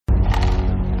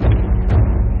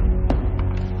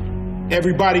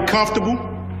Everybody comfortable?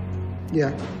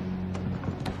 Yeah.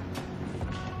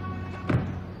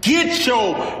 Get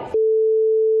your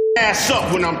ass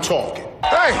up when I'm talking.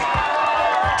 Hey,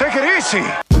 take it easy.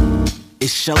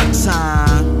 It's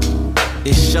showtime.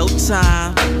 It's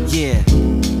showtime. Yeah.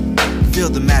 Feel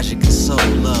the magic and soul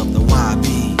of the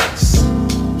YBs.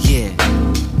 Yeah.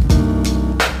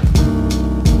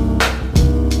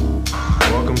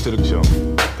 Welcome to the show.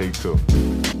 Take two.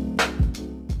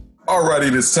 Alrighty,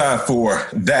 it is time for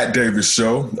That Davis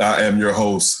Show. I am your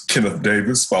host, Kenneth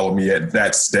Davis. Follow me at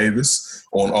That's Davis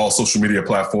on all social media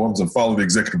platforms, and follow the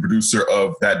executive producer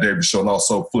of That Davis Show and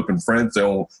also Flipping Friends,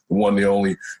 the one, the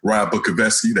only Ryan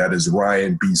Bukoveski. That is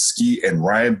Ryan B. Ski, and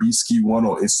Ryan B. Ski 1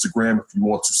 on Instagram if you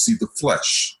want to see the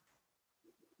flesh.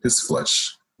 His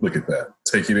flesh. Look at that.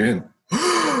 Take it in.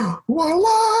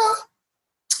 Voila!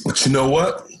 But you know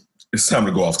what? It's time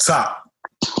to go off top.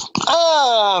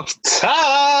 Off top.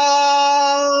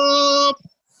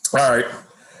 All right.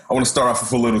 I want to start off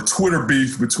with a little Twitter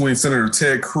beef between Senator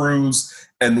Ted Cruz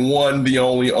and the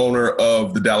only owner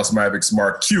of the Dallas Mavericks,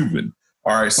 Mark Cuban.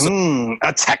 All right. So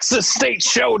a Texas state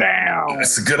showdown.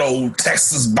 It's a good old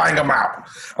Texas bang 'em out.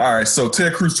 All right. So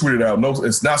Ted Cruz tweeted out, no,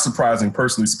 it's not surprising,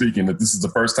 personally speaking, that this is the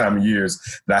first time in years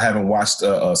that I haven't watched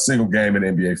a single game in the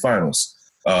NBA Finals.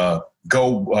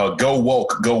 Go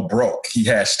woke, go broke. He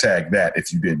hashtagged that,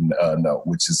 if you didn't know,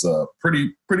 which is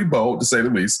pretty bold, to say the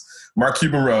least. Mark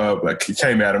Cuban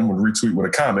came at him with a retweet with a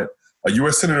comment. A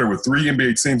U.S. senator with 3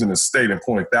 NBA teams in his state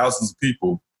employing thousands of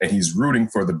people, and he's rooting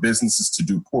for the businesses to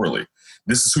do poorly.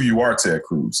 This is who you are, Ted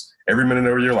Cruz. Every minute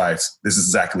of your life, this is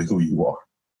exactly who you are.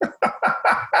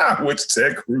 Which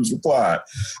Ted Cruz replied,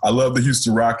 I love the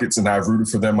Houston Rockets, and I've rooted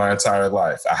for them my entire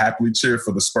life. I happily cheer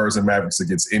for the Spurs and Mavericks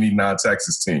against any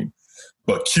non-Texas team.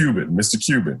 But Cuban, Mr.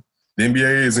 Cuban, the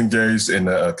NBA is engaged in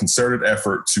a concerted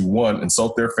effort to, 1,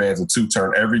 insult their fans, and 2,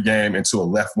 turn every game into a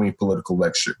left-wing political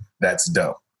lecture. That's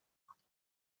dumb.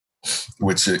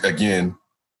 Which, again,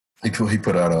 he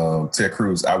put out Ted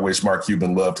Cruz, I wish Mark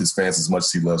Cuban loved his fans as much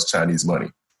as he loves Chinese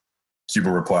money.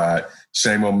 Cuban replied,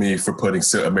 shame on me for putting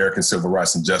American civil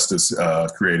rights and justice,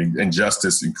 creating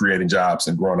injustice and creating jobs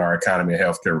and growing our economy and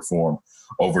healthcare reform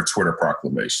over Twitter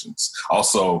proclamations.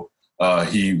 Also,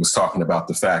 he was talking about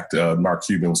the fact, Mark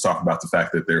Cuban was talking about the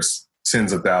fact that there's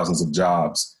tens of thousands of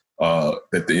jobs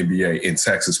that the NBA in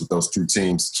Texas with those 2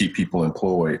 teams keep people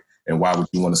employed. And why would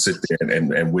you want to sit there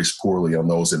and wish poorly on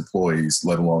those employees,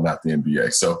 let alone not the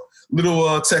NBA? So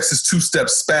little Texas 2-step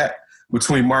spat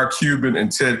between Mark Cuban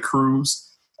and Ted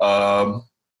Cruz.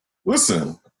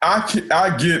 Listen,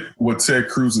 I get what Ted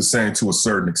Cruz is saying to a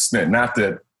certain extent. Not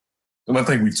that, and I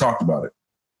think we've talked about it.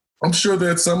 I'm sure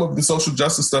that some of the social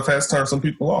justice stuff has turned some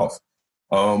people off.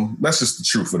 That's just the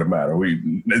truth of the matter.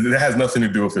 It has nothing to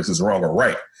do with if it's wrong or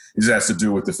right. It just has to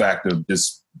do with the fact of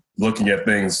just looking at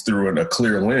things through a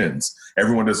clear lens.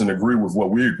 Everyone doesn't agree with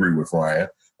what we agree with, Ryan.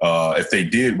 If they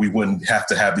did, we wouldn't have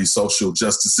to have these social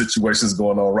justice situations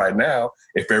going on right now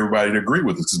if everybody would agree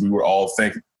with us, because we would all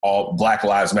think all Black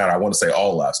Lives Matter. I want to say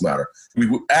all lives matter.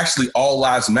 All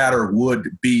lives matter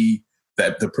would be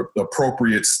the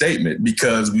appropriate statement,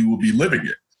 because we will be living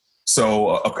it.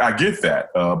 So I get that.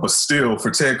 But still, for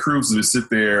Ted Cruz to sit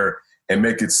there and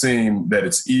make it seem that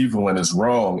it's evil and it's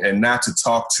wrong and not to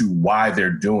talk to why they're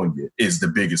doing it is the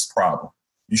biggest problem.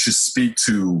 You should speak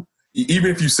to, even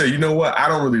if you say, you know what, I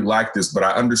don't really like this, but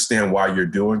I understand why you're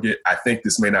doing it. I think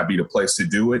this may not be the place to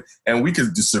do it. And we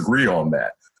could disagree on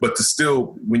that. But to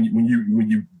still, when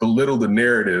you belittle the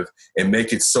narrative and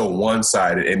make it so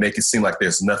one-sided and make it seem like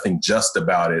there's nothing just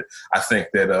about it, I think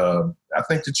that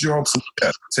you're on some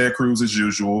BS. Ted Cruz, as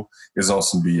usual, is on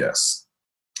some BS.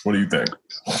 What do you think?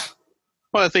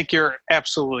 Well, I think you're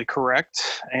absolutely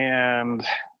correct. And,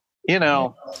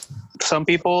 some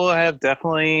people have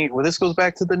definitely, this goes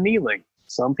back to the kneeling.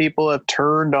 Some people have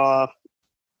turned off,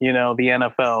 the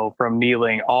NFL from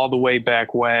kneeling all the way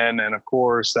back when. And of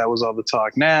course, that was all the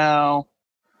talk now.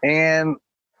 And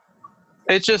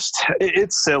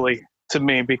it's silly to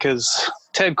me, because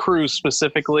Ted Cruz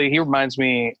specifically, he reminds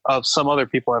me of some other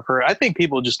people I've heard. I think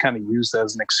people just kind of use that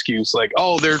as an excuse, like,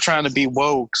 oh, they're trying to be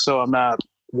woke, so I'm not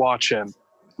watching.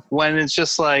 When it's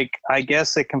just like, I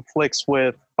guess it conflicts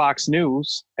with Fox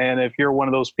News. And if you're one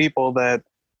of those people that,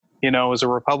 is a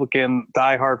Republican,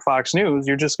 diehard Fox News,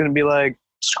 you're just going to be like,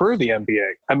 screw the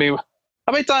NBA. I mean,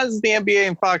 how many times has the NBA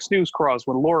and Fox News crossed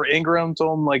when Laura Ingraham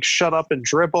told them, like, shut up and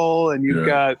dribble, and you've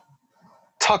got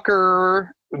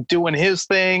Tucker doing his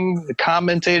thing,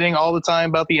 commentating all the time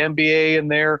about the NBA and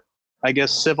their, I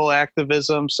guess, civil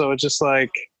activism. So it's just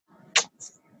like,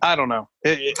 I don't know.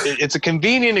 It's a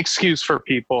convenient excuse for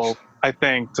people, I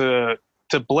think, to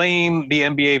to blame the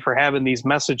NBA for having these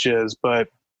messages, but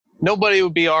nobody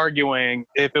would be arguing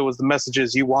if it was the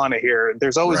messages you want to hear.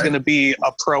 There's always Right. going to be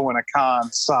a pro and a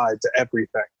con side to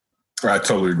everything. I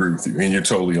totally agree with you. And you're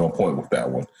totally on point with that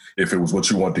one. If it was what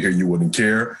you want to hear, you wouldn't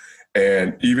care.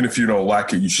 And even if you don't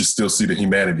like it, you should still see the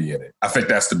humanity in it. I think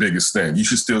that's the biggest thing. You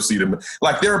should still see them.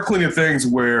 Like, there are plenty of things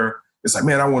where it's like,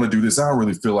 man, I want to do this. I don't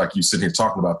really feel like you sitting here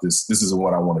talking about this. This isn't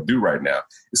what I want to do right now.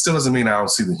 It still doesn't mean I don't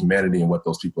see the humanity in what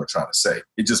those people are trying to say.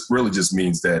 It just really just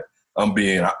means that I'm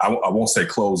being, I won't say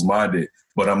closed-minded,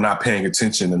 but I'm not paying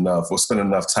attention enough or spending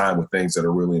enough time with things that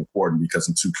are really important because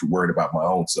I'm too worried about my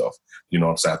own self. You know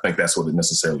what I'm saying? I think that's what it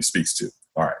necessarily speaks to.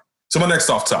 All right. So my next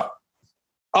off top.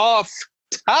 Off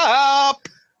top.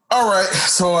 All right.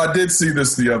 So I did see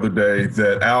this the other day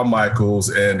that Al Michaels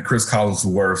and Chris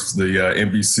Collinsworth, the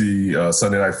NBC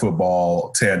Sunday Night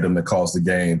Football tandem that calls the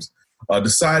games,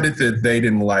 decided that they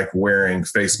didn't like wearing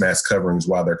face mask coverings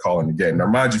while they're calling the game. Now,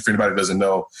 mind you, if anybody doesn't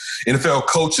know, NFL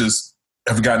coaches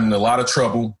have gotten in a lot of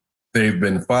trouble. They've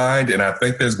been fined, and I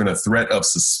think there's been a threat of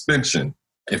suspension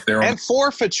if they're And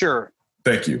forfeiture.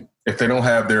 Thank you. If they don't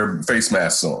have their face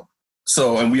masks on.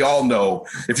 So, and we all know,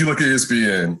 if you look at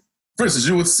ESPN, for instance,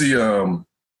 you would see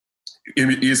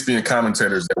ESPN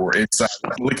commentators that were inside,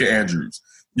 Malika Andrews.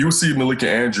 You would see Malika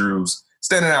Andrews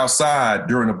standing outside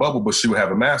during the bubble, but she would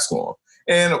have a mask on.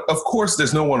 And of course,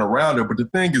 there's no one around her. But the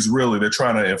thing is, really, they're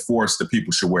trying to enforce that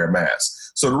people should wear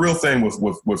masks. So the real thing with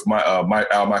Al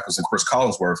Michaels and Chris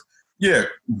Collinsworth, yeah,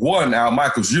 one, Al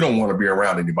Michaels, you don't want to be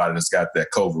around anybody that's got that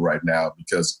COVID right now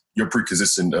because your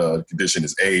pre-existing condition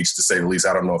is age, to say the least.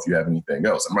 I don't know if you have anything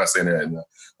else. I'm not saying that in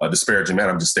a disparaging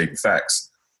manner. I'm just stating facts.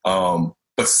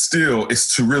 But still,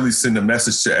 it's to really send a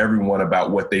message to everyone about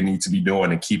what they need to be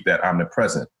doing and keep that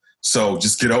omnipresent. So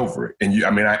just get over it. And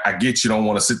I get you don't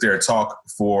want to sit there and talk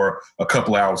for a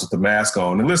couple hours with the mask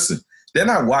on. And listen, they're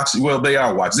not watching. Well, they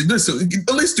are watching. Listen,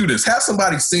 at least do this. Have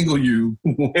somebody single you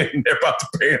when they're about to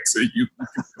pay it to you.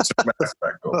 Put your mask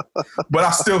back on. But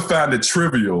I still found it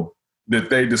trivial that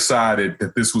they decided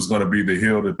that this was going to be the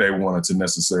hill that they wanted to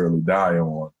necessarily die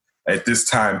on at this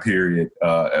time period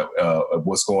of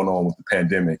what's going on with the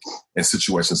pandemic and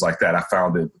situations like that. I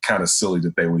found it kind of silly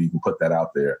that they would even put that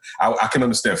out there. I can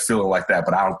understand feeling like that,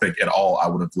 but I don't think at all I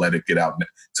would have let it get out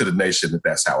to the nation that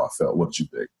that's how I felt. What did you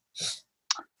think?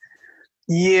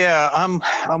 Yeah,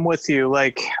 I'm with you.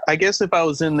 Like, I guess if I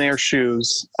was in their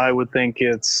shoes, I would think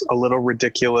it's a little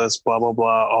ridiculous, blah, blah,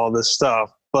 blah, all this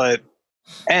stuff. But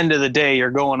end of the day,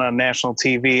 you're going on national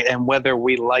TV, and whether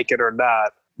we like it or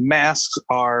not, masks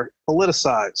are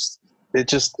politicized.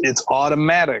 It's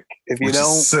automatic. If you Which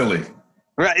don't, is silly.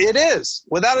 right, it is,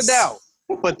 without a doubt.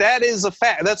 But that is a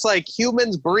fact. That's like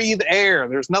humans breathe air.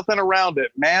 There's nothing around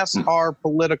it. Masks are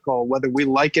political, whether we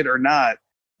like it or not.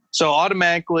 So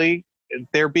automatically,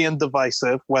 they're being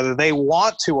divisive, whether they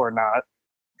want to or not.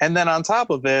 And then on top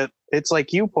of it, it's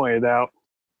like you pointed out,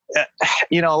 a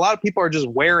lot of people are just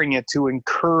wearing it to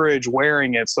encourage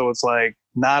wearing it. So it's like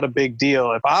not a big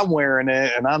deal. If I'm wearing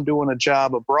it and I'm doing a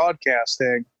job of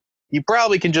broadcasting, you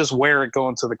probably can just wear it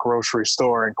going to the grocery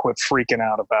store and quit freaking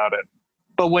out about it.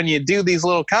 But when you do these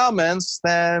little comments,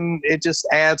 then it just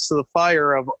adds to the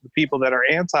fire of the people that are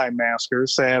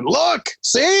anti-maskers saying, look,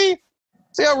 see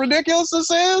how ridiculous this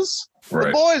is? Right.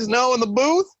 The boys know in the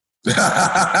booth.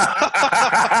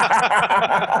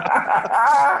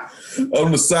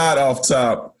 On the side off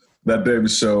top, that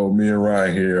David show, me and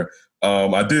Ryan here,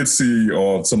 I did see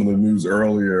on some of the news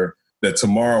earlier that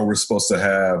tomorrow we're supposed to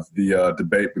have the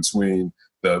debate between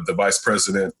the vice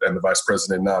president and the vice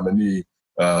president nominee,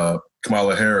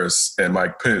 Kamala Harris and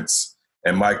Mike Pence.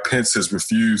 And Mike Pence has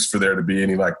refused for there to be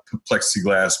any like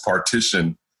plexiglass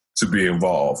partition to be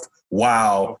involved.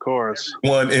 Wow. Of course.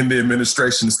 One in the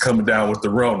administration is coming down with the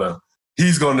Rona.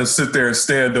 He's going to sit there and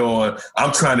stand on,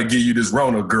 I'm trying to get you this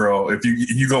Rona, girl. If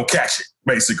you going to catch it,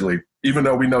 basically. Even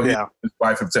though we know his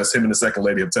wife have tested, him and the second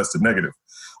lady have tested negative.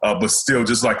 But still,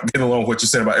 just like getting along with what you're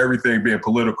saying about everything being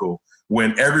political,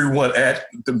 when everyone that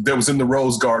was in the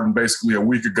Rose Garden basically a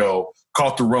week ago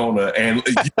caught the Rona, and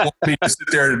you want me to sit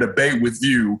there to debate with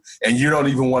you, and you don't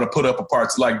even want to put up a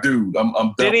part like, dude, I'm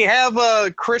done. Did he have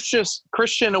a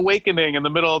Christian awakening in the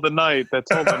middle of the night that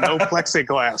told him no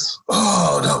plexiglass?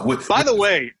 Oh, no. By the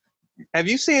way, have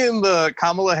you seen the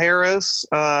Kamala Harris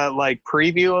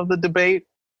preview of the debate?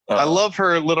 I love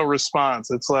her little response.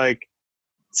 It's like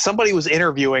somebody was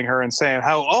interviewing her and saying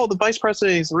how, the vice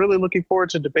president is really looking forward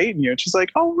to debating you. And she's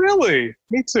like, oh, really?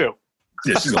 Me too.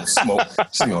 Yeah, she's going to smoke.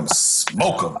 She's going to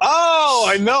smoke him. Oh,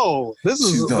 I know. This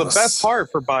is the best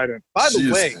part for Biden. By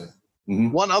the way,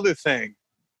 one other thing.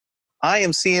 I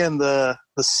am seeing the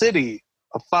city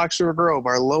of Fox River Grove,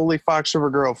 our lowly Fox River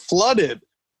Grove, flooded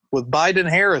with Biden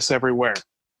Harris everywhere.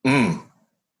 Mm.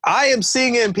 I am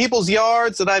seeing it in people's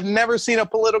yards that I've never seen a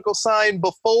political sign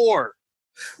before.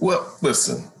 Well,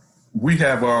 listen, we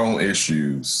have our own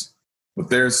issues, but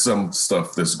there's some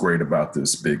stuff that's great about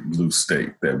this big blue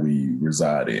state that we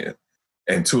reside in.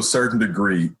 And to a certain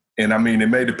degree, and I mean, it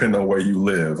may depend on where you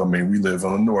live. I mean, we live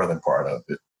on the northern part of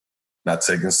it, not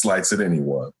taking slights at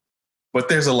anyone. But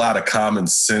there's a lot of common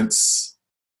sense.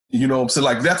 You know what I'm saying?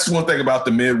 Like, that's one thing about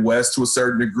the Midwest to a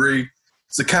certain degree.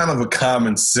 It's a kind of a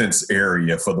common sense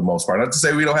area for the most part. Not to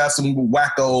say we don't have some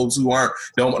wackos who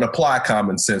don't apply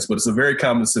common sense, but it's a very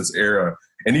common sense area.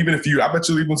 And even if I bet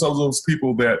you even some of those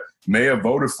people that may have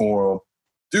voted for him,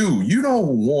 dude, you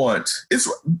don't want, it's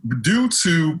due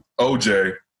to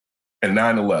OJ and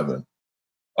 9/11.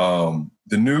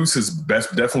 The news has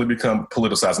definitely become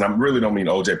politicized. And I really don't mean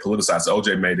OJ politicized.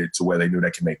 OJ made it to where they knew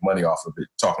they could make money off of it,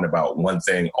 talking about one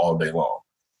thing all day long.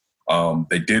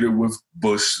 They did it with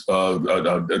Bush, they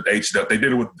did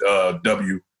it with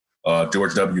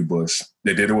George W. Bush.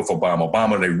 They did it with Obama.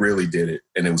 Obama, they really did it.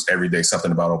 And it was every day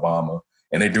something about Obama.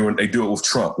 And they do it with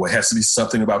Trump, where it has to be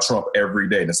something about Trump every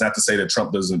day. That's not to say that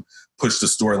Trump doesn't push the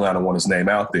storyline and want his name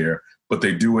out there, but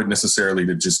they do it necessarily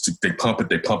they pump it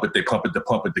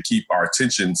to keep our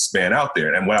attention span out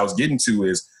there. And what I was getting to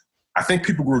is, I think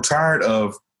people grew tired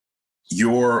of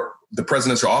the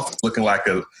presidential office looking like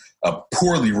a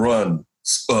poorly run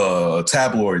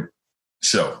tabloid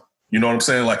show. You know what I'm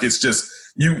saying? Like, it's just,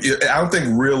 I don't think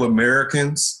real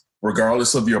Americans,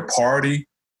 regardless of your party,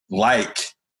 like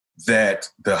that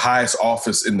the highest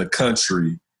office in the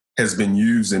country has been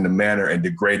used in the manner and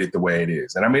degraded the way it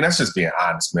is. And I mean, that's just being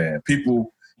honest, man.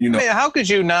 People, Man, how could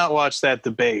you not watch that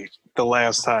debate the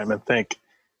last time and think,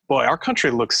 boy, our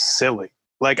country looks silly?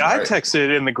 Like, right. I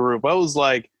texted in the group. I was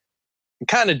like,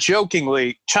 kind of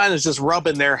jokingly, China's just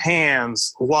rubbing their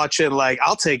hands watching, like,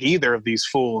 I'll take either of these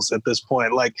fools at this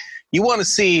point. Like, you want to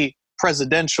see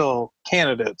presidential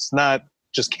candidates, not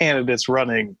just candidates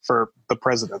running for the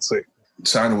presidency.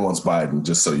 China wants Biden,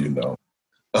 just so you know.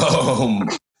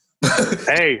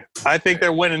 Hey, I think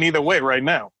they're winning either way right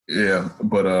now. Yeah,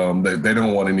 but they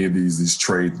don't want any of these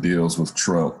trade deals with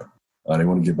Trump. They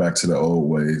want to get back to the old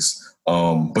ways.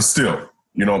 But still,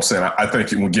 you know what I'm saying? I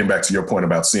think when getting back to your point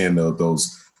about seeing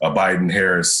those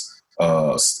Biden-Harris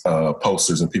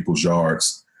posters in people's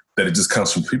yards, that it just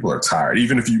comes from people are tired.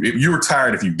 Even if you were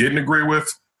tired, if you didn't agree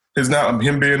with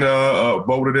him being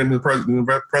voted in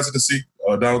the presidency,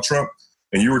 Donald Trump,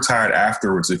 and you were tired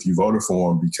afterwards if you voted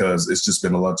for him, because it's just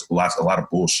been a lot of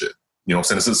bullshit. You know what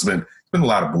I'm saying? It's been a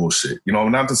lot of bullshit. You know,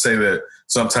 not to say that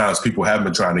sometimes people haven't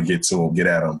been trying to get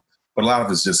at him, but a lot of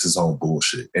it's just his own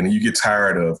bullshit. And you get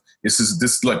tired of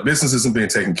this like business isn't being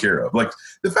taken care of. Like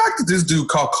the fact that this dude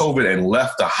caught COVID and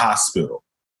left the hospital,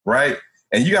 right?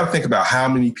 And you got to think about how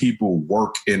many people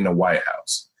work in the White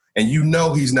House. And you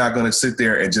know he's not going to sit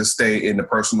there and just stay in the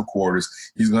personal quarters.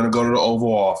 He's going to go to the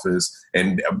Oval Office.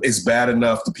 And it's bad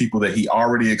enough the people that he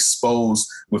already exposed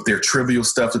with their trivial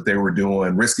stuff that they were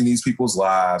doing, risking these people's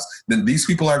lives. Then these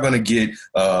people are going to get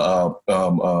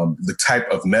the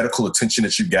type of medical attention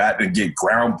that you got and get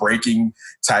groundbreaking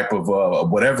type of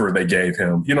whatever they gave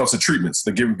him. You know, it's the treatments.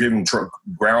 They give him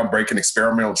groundbreaking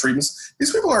experimental treatments.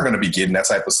 These people aren't going to be getting that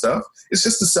type of stuff. It's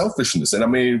just the selfishness. And I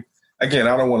mean, again,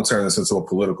 I don't want to turn this into a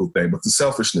political thing, but the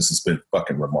selfishness has been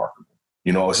fucking remarkable.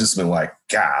 You know, it's just been like,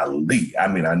 golly. I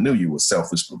mean, I knew you were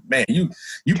selfish, but man, you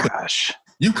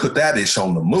put that ish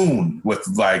on the moon with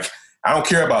like, I don't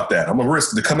care about that. I'm a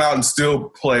risk to come out and still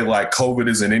play like COVID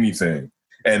isn't anything.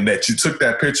 And that you took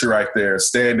that picture right there,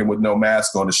 standing with no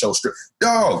mask on to show straight.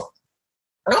 Dog,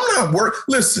 I'm not worried.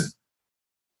 Listen,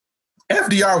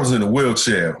 FDR was in a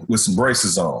wheelchair with some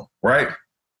braces on, right?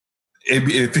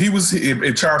 If he was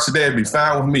in charge today, it'd be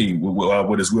fine with me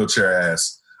with his wheelchair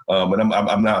ass. And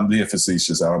I'm being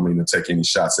facetious. I don't mean to take any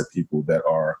shots at people that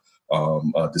are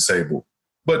disabled.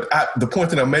 But the point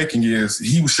that I'm making is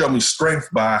he was showing me strength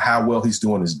by how well he's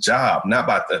doing his job, not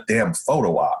by the damn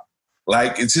photo op.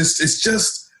 Like it's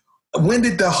just. When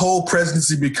did the whole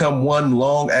presidency become one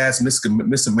long ass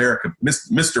Mr.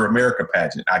 America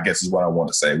pageant? I guess is what I want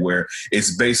to say, where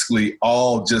it's basically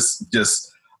all just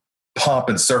pomp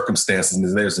and circumstances,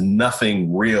 and there's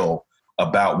nothing real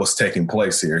about what's taking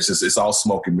place here. It's all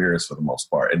smoke and mirrors for the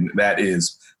most part, and that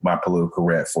is my political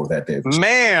rant for that day.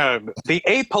 Man, the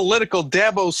apolitical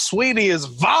Dabo Sweetie is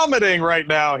vomiting right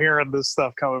now hearing this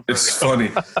stuff coming from It's funny.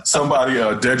 Somebody,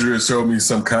 Dedra showed me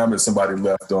some comments somebody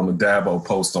left on the Dabo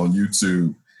post on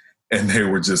YouTube, and they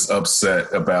were just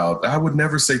upset about, I would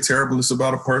never say terribleness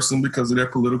about a person because of their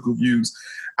political views.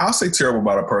 I'll say terrible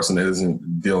about a person that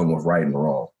isn't dealing with right and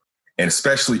wrong. and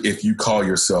especially if you call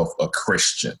yourself a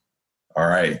Christian. All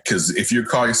right, because if you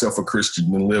call yourself a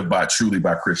Christian, then live truly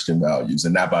by Christian values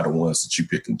and not by the ones that you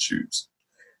pick and choose.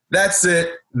 That's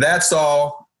it. That's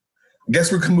all. I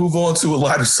guess we can move on to a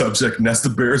lighter subject, and that's the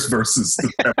Bears versus the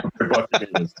Tampa Bay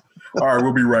Buccaneers. All right,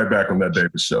 we'll be right back on That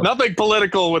Davis Show. Nothing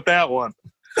political with that one.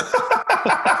 3rd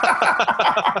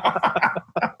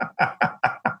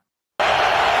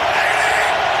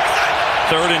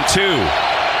and 2.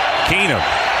 Keenum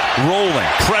rolling,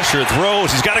 pressure,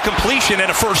 throws. He's got a completion and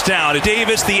a first down to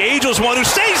Davis, the Angels one who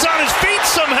stays on his feet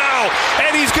somehow,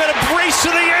 and he's going to brace to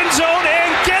the end zone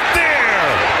and get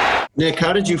there. Nick,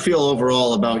 how did you feel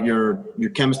overall about your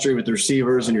chemistry with the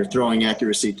receivers and your throwing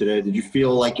accuracy today? Did you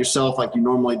feel like yourself like you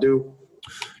normally do?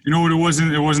 You know what?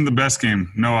 It wasn't the best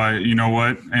game. No, you know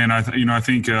what? And I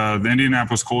think the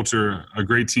Indianapolis Colts are a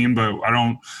great team, but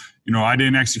I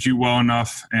didn't execute well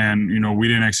enough, and we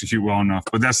didn't execute well enough.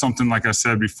 But that's something, like I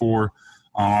said before,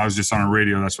 I was just on a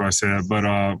radio. That's why I said that. But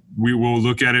we will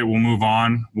look at it. We'll move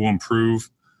on. We'll improve.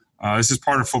 This is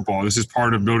part of football. This is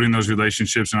part of building those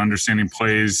relationships and understanding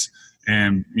plays,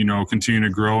 and continue to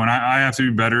grow. And I have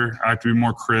to be better. I have to be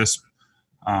more crisp.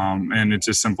 And it's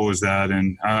as simple as that.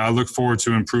 And I look forward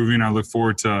to improving. I look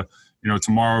forward to,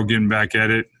 tomorrow getting back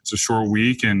at it. It's a short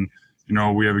week, and,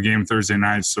 we have a game Thursday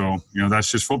night. So, that's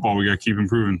just football. We got to keep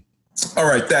improving. All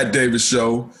right, That Davis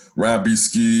Show. Ryan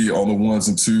B-Ski on the ones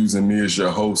and twos, and me as your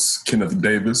host, Kenneth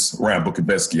Davis. Ryan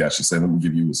Bukoveski, I should say. Let me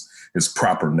give you his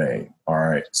proper name, all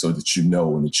right, so that you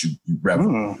know and that you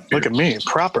look at me,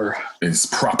 proper. His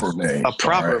proper name. A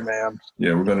proper man.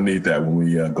 Yeah, we're going to need that when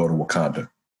we go to Wakanda.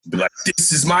 Be like,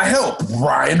 this is my help,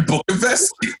 Ryan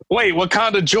Bukoveski. Wait,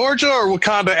 Wakanda, Georgia, or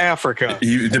Wakanda, Africa?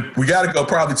 We got to go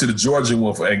probably to the Georgia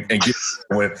one and get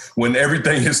when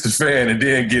everything hits the fan, and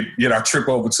then get our trip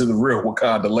over to the real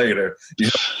Wakanda later.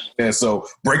 And so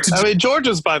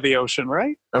Georgia's by the ocean,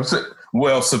 right?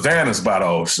 Well, Savannah's by the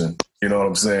ocean. You know what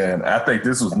I'm saying? I think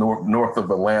this was north of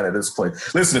Atlanta, this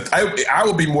place. Listen, I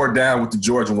would be more down with the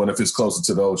Georgia one if it's closer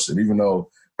to the ocean, even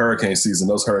though hurricane season,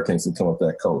 those hurricanes can come up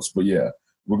that coast. But yeah.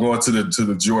 We're going to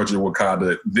the Georgia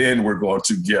Wakanda. Then we're going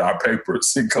to get our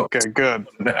papers. Okay, good.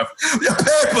 Your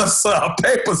papers up.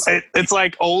 It's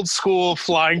like old school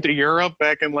flying to Europe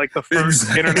back in like the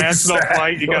first international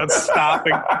flight. You got to stop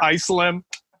in Iceland.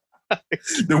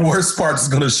 The worst part is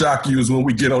going to shock you is when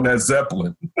we get on that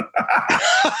Zeppelin.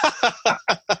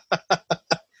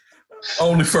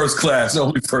 Only first class.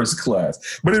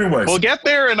 But anyways. We'll get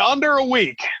there in under a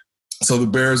week. So the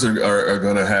Bears are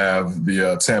going to have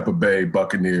the Tampa Bay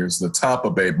Buccaneers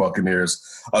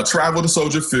travel to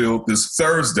Soldier Field this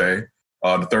Thursday,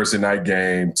 the Thursday night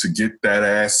game, to get that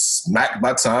ass smacked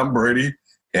by Tom Brady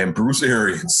and Bruce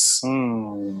Arians.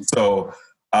 So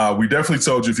we definitely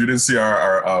told you, if you didn't see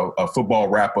our football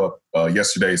wrap-up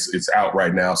yesterday, it's out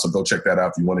right now. So go check that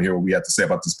out if you want to hear what we had to say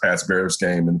about this past Bears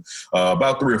game and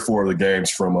about 3 or 4 of the games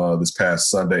from this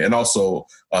past Sunday. And also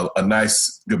a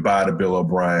nice goodbye to Bill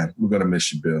O'Brien. We're going to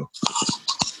miss you, Bill.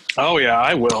 Oh, yeah,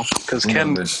 I will, because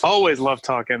Ken always loved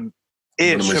talking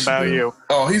about you.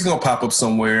 Oh, he's going to pop up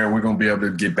somewhere, and we're going to be able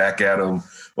to get back at him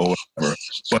or whatever.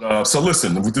 But so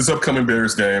listen, with this upcoming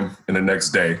Bears game in the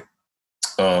next day,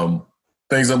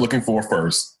 things I'm looking for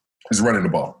first is running the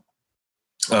ball.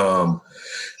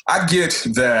 I get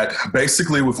that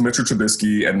basically with Mitchell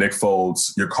Trubisky and Nick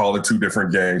Foles, you're calling 2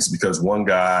 different games because one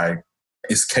guy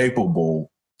is capable,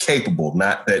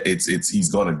 not that he's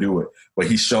going to do it, but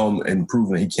he's shown and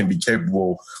proven he can be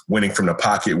capable winning from the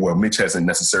pocket where Mitch hasn't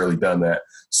necessarily done that.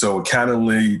 So it kind of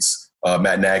leads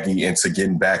Matt Nagy into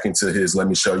getting back into his let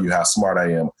me show you how smart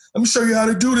I am. Let me show you how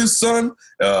to do this, son,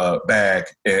 bag,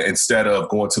 instead of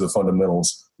going to the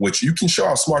fundamentals, which you can show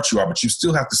how smart you are, but you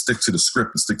still have to stick to the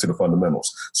script and stick to the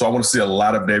fundamentals. So I want to see a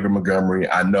lot of David Montgomery.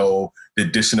 I know the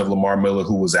addition of Lamar Miller,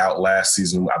 who was out last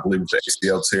season, I believe with the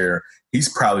ACL tear,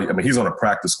 he's on a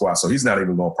practice squad, so he's not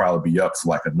even going to probably be up for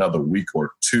like another week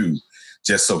or 2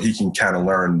 just so he can kind of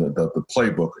learn the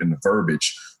playbook and the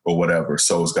verbiage or whatever.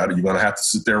 So you're going to have to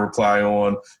sit there and rely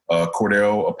on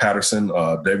Cordell Patterson,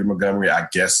 David Montgomery, I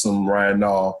guess some Ryan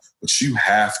Nall, but you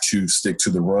have to stick to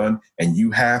the run and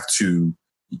you have to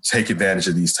take advantage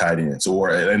of these tight ends.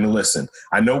 And listen,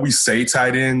 I know we say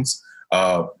tight ends.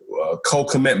 Cole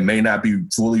Kmet may not be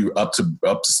fully up to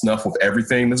snuff with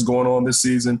everything that's going on this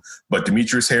season, but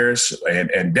Demetrius Harris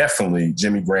and definitely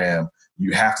Jimmy Graham,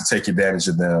 you have to take advantage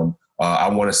of them. I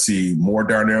want to see more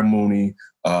Darnell Mooney.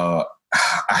 I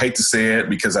hate to say it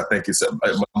because I think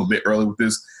I'm a bit early with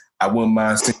this. I wouldn't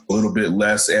mind seeing a little bit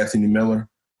less Anthony Miller.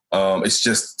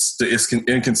 It's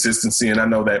inconsistency, and I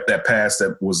know that pass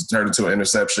that was turned into an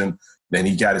interception, then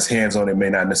he got his hands on it. May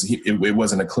not necessarily, it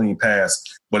wasn't a clean pass,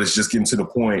 but it's just getting to the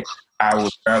point. I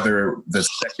would rather the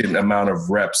second amount of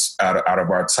reps out of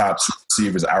our top two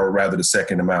receivers. I would rather the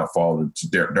second amount fall to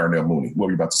Darnell Mooney. What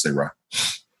were you about to say, Ryan?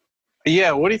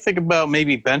 Yeah, what do you think about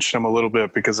maybe benching him a little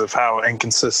bit because of how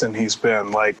inconsistent he's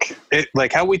been? Like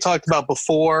how we talked about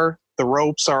before, the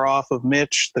ropes are off of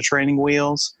Mitch, the training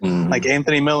wheels. Mm-hmm. Like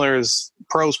Anthony Miller is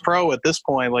pro at this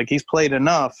point. Like he's played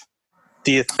enough.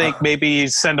 Do you think maybe you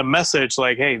send a message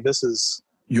like, hey, this is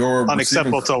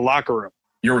unacceptable to the locker room?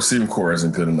 Your receiving core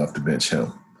isn't good enough to bench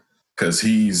him because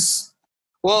he's –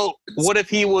 well, what if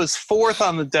he was fourth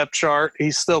on the depth chart?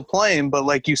 He's still playing, but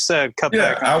like you said, cut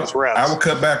back on his reps. I will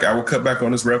cut back. I will cut back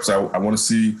on his reps. I want to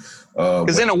see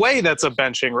because in a way, that's a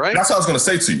benching, right? That's what I was going to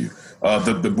say to you.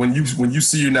 When you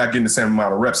see you're not getting the same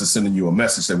amount of reps, it's sending you a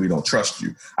message that we don't trust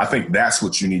you. I think that's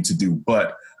what you need to do.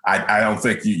 But I don't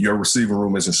think your receiver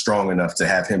room isn't strong enough to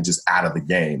have him just out of the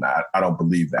game. I don't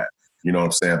believe that. You know what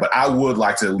I'm saying? But I would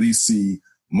like to at least see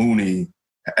Mooney,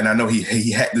 and I know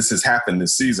this has happened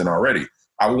this season already.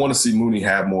 I want to see Mooney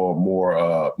have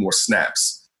more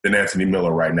snaps than Anthony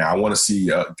Miller right now. I want to see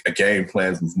a game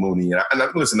plan with Mooney.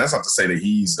 And listen, that's not to say that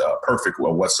he's perfect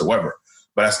whatsoever,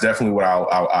 but that's definitely what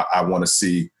I want to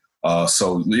see.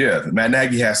 So yeah, Matt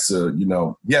Nagy has to,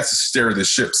 steer this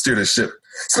ship,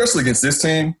 especially against this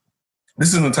team. This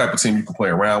isn't the type of team you can play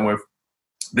around with.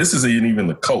 This isn't even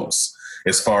the Colts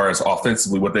as far as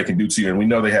offensively what they can do to you. And we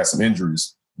know they have some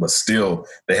injuries, but still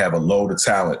they have a load of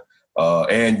talent.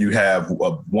 And you have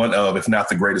one of, if not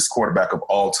the greatest quarterback of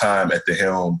all time at the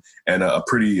helm and a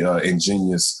pretty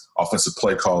ingenious offensive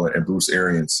play caller in Bruce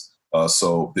Arians.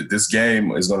 So this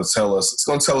game is going to tell us,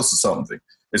 something.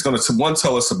 It's going to,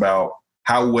 tell us about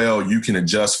how well you can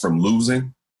adjust from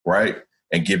losing, right?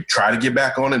 And try to get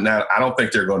back on it. Now, I don't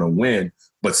think they're going to win,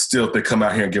 but still if they come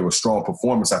out here and give a strong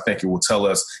performance, I think it will tell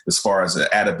us as far as the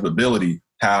adaptability,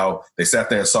 how they sat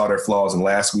there and saw their flaws in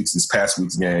this past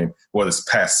week's game, or this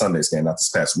past Sunday's game, not this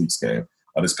past week's game,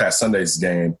 this past Sunday's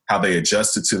game, how they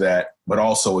adjusted to that, but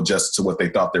also adjusted to what they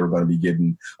thought they were going to be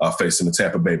getting facing the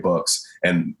Tampa Bay Bucks.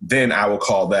 And then I will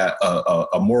call that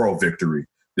a moral victory,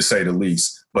 to say the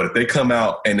least. But if they come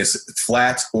out and it's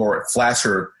flat or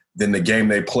flatter than the game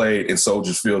they played in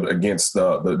Soldier Field against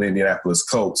the Indianapolis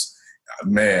Colts,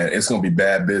 man, it's going to be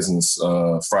bad business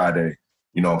Friday.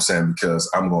 You know what I'm saying? Because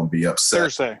I'm going to be upset.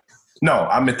 Thursday. No,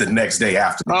 I meant the next day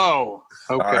after. Oh,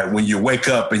 okay. All right, when you wake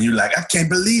up and you're like, I can't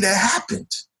believe that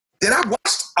happened. Did I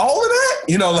watch all of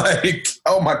that?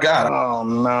 Oh my God. Oh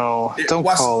no! Don't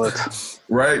call it.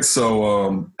 Right.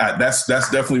 So that's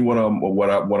definitely what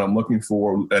I'm looking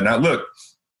for. And now look,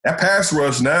 that pass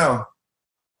rush now.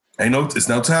 It's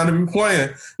no time to be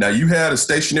playing. Now you had a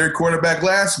stationary quarterback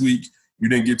last week. You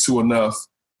didn't get to enough.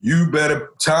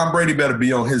 Tom Brady better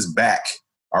be on his back.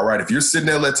 All right. If you're sitting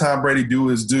there, let Tom Brady do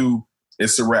his due,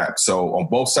 it's a wrap. So on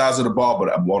both sides of the ball, but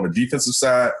on the defensive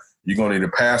side, you're going to need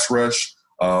a pass rush.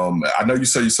 I know you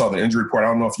saw the injury report. I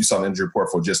don't know if you saw the injury report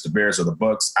for just the Bears or the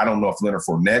Bucks. I don't know if Leonard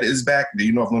Fournette is back. Do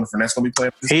you know if Leonard Fournette's going to be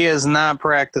playing? He is not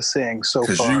practicing so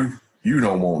far. Because you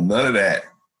don't want none of that.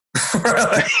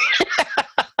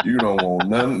 You don't want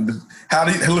none. How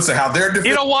they're different.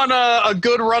 You don't want a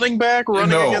good running back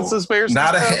running against this Bears?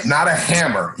 Not a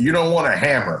hammer. You don't want a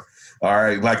hammer. All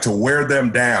right, like to wear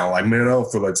them down. Like, man, I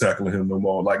don't feel like tackling him no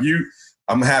more. Like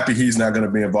I'm happy he's not going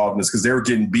to be involved in this because they were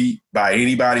getting beat by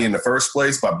anybody in the first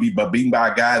place, but beaten by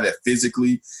a guy that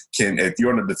physically can, if you're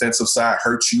on the defensive side,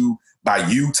 hurt you by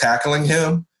you tackling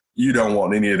him. You don't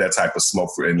want any of that type of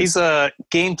smoke for him. He's a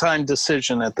game time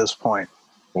decision at this point.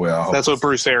 Well, that's what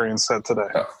Bruce Arians said today.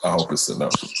 I hope it's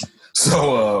enough.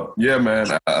 So, yeah, man,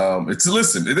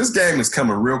 listen, this game is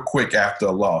coming real quick after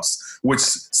a loss, which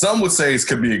some would say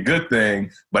could be a good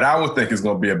thing, but I would think it's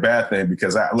going to be a bad thing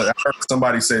because I heard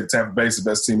somebody say Tampa Bay is the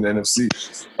best team in the NFC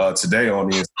today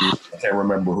on ESPN. I can't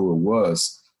remember who it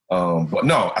was. But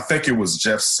no, I think it was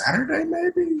Jeff Saturday,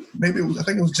 maybe. I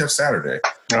think it was Jeff Saturday.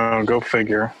 Oh, go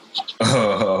figure.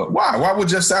 Why? Why would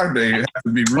Jeff Saturday have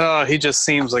to be? He just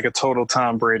seems like a total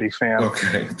Tom Brady fan.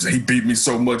 Okay, he beat me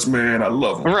so much, man. I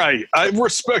love him. Right, I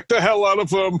respect the hell out of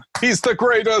him. He's the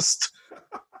greatest.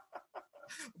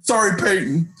 Sorry,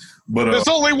 Peyton, but there's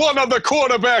only one other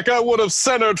quarterback I would have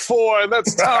centered for, and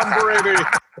that's Tom Brady.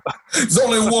 There's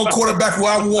only one quarterback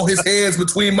where I want his hands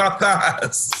between my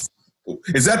thighs.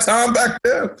 Is that Tom back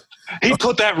there? He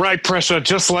put that right pressure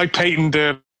just like Peyton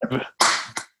did.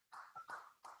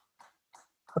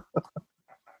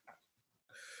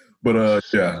 But,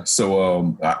 yeah,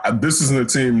 so this isn't a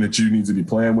team that you need to be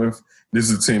playing with. This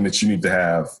is a team that you need to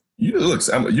have.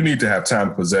 You need to have time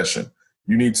of possession.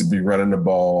 you need to be running the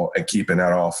ball and keeping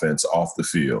that offense off the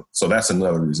field. So that's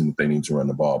another reason that they need to run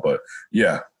the ball. But,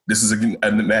 yeah, this is a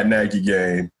Matt Nagy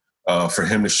game for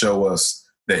him to show us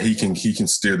that he can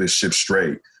steer this ship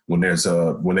straight when they've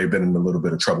been in a little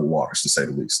bit of troubled waters, to say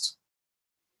the least.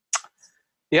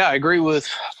 Yeah, I agree with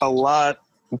a lot,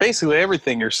 basically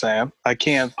everything you're saying. I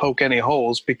can't poke any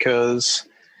holes because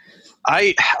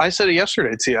I said it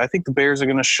yesterday to you. I think the Bears are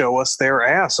going to show us their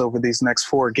ass over these next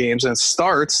 4 games, and it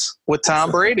starts with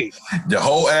Tom Brady. The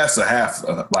whole ass a half,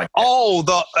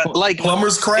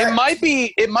 plumber's crack. It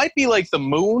might be like the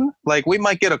moon. Like we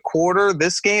might get a quarter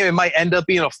this game. It might end up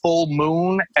being a full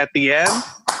moon at the end.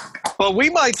 But we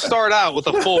might start out with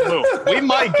a full moon. We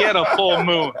might get a full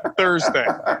moon Thursday.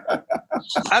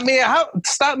 I mean,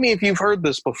 stop me if you've heard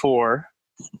this before.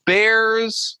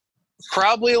 Bears,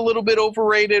 probably a little bit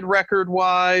overrated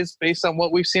record-wise based on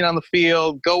what we've seen on the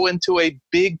field, go into a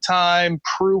big-time,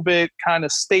 prove-it kind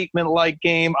of statement-like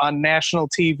game on national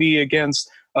TV against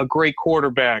a great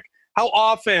quarterback. How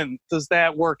often does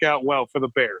that work out well for the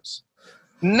Bears?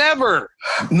 Never.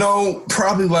 No,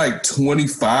 probably like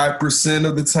 25%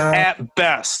 of the time. At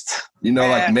best. You know,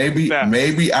 like maybe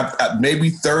 30.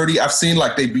 I've seen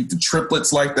like they beat the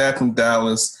triplets like that from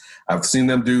Dallas. I've seen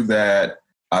them do that.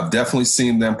 I've definitely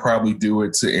seen them probably do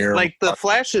it to Aaron. Like the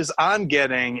flashes I'm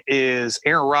getting is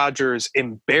Aaron Rodgers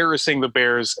embarrassing the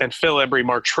Bears and Phil Embry,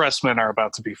 Mark Trestman are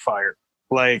about to be fired.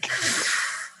 Like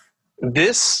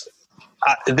this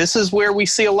is where we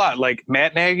see a lot. Like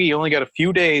Matt Nagy only got a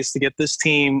few days to get this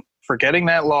team forgetting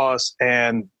that loss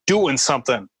and doing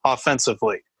something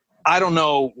offensively. I don't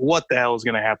know what the hell is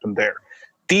going to happen there.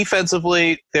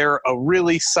 Defensively, they're a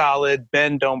really solid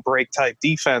bend, don't break type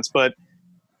defense. But,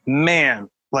 man,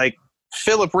 like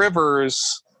Phillip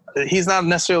Rivers, he's not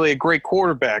necessarily a great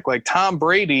quarterback. Like Tom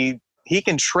Brady, he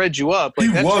can shred you up.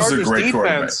 Like, he was a great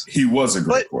quarterback. He was a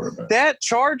great quarterback. That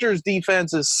Chargers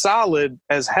defense is solid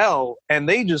as hell, and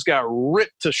they just got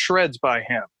ripped to shreds by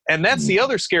him. And that's the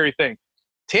other scary thing.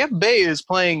 Tampa Bay is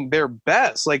playing their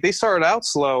best. Like, they started out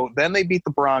slow, then they beat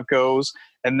the Broncos,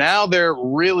 and now they're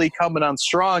really coming on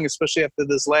strong, especially after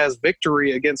this last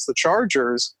victory against the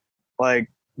Chargers. Like,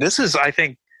 this is, I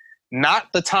think,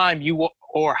 not the time you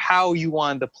or how you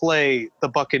wanted to play the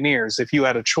Buccaneers if you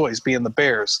had a choice, being the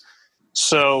Bears.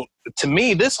 So, to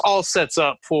me, this all sets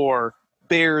up for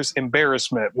Bears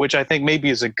embarrassment, which I think maybe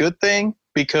is a good thing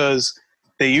because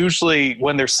they usually,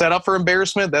 when they're set up for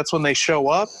embarrassment, that's when they show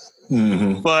up.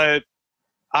 Mm-hmm. But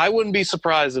I wouldn't be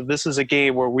surprised if this is a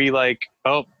game where we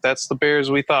that's the Bears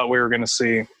we thought we were going to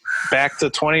see. Back to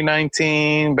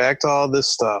 2019, back to all this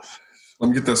stuff. Let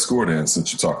me get that score then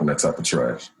since you're talking that type of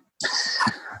trash.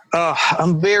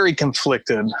 I'm very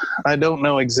conflicted. I don't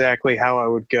know exactly how I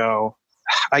would go.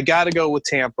 I got to go with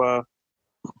Tampa.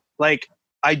 Like,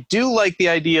 I do like the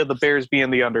idea of the Bears being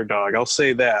the underdog. I'll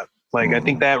say that. Like, I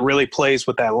think that really plays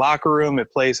with that locker room.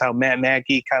 It plays how Matt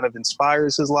Nagy kind of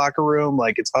inspires his locker room.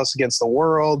 Like, it's us against the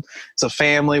world. It's a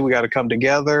family. We got to come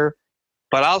together.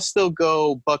 But I'll still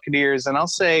go Buccaneers, and I'll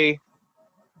say,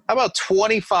 how about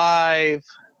 25-16?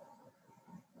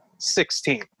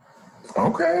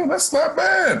 Okay, that's not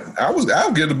bad.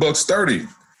 I'll give the Bucs 30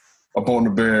 up on the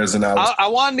Bears, and I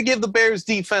wanted to give the Bears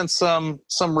defense some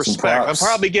respect. I'm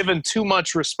probably giving too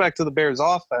much respect to the Bears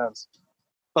offense.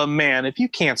 But, man, if you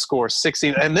can't score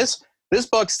 16 – and this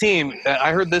Bucs team,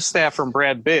 I heard this stat from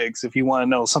Brad Biggs, if you want to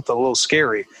know something a little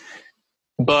scary.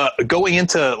 But going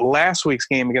into last week's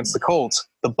game against the Colts,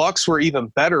 the Bucs were even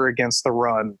better against the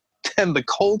run than the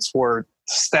Colts were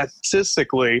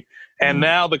statistically. And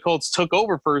now the Colts took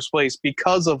over first place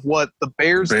because of what the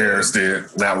Bears did,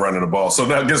 not running the ball. So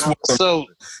now guess what? So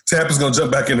Tampa's going to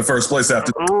jump back into first place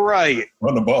after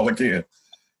run the ball again.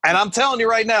 And I'm telling you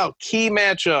right now, key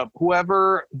matchup,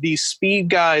 whoever the speed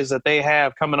guys that they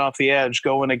have coming off the edge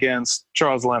going against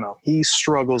Charles Leno, he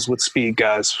struggles with speed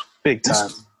guys big time.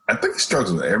 I think he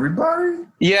struggles with everybody.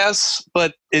 Yes,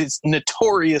 but it's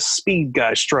notorious speed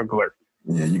guy struggler.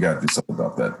 Yeah, you got to do something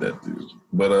about that dude.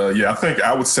 But, I think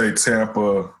I would say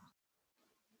Tampa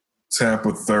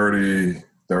 30,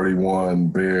 31,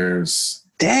 Bears.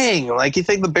 Dang, like you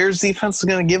think the Bears defense is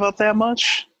going to give up that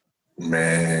much?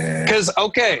 Man. Because,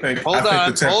 okay, hold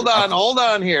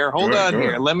on here.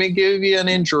 Let me give you an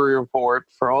injury report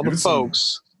for all the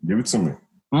folks. Give it to me.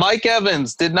 Mike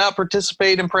Evans did not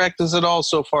participate in practice at all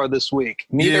so far this week.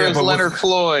 Neither has Leonard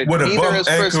Floyd. Neither has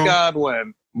Chris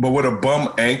Godwin. But with a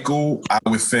bum ankle, I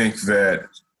would think that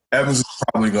Evans is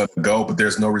probably going to go, but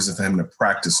there's no reason for him to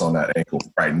practice on that ankle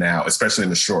right now, especially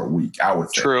in a short week, I would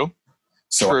think. True.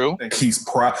 I think he's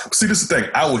see, this is the thing.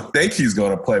 I would think he's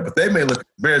going to play, but they may look at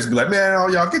the Bears and be like,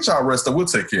 man, y'all get y'all rest up. We'll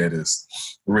take care of this,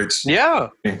 Rich. Yeah.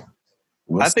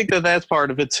 I think that's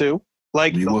part of it too.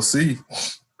 Like, we will see.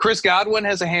 Chris Godwin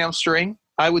has a hamstring.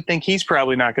 I would think he's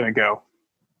probably not going to go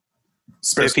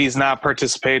if he's not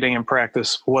participating in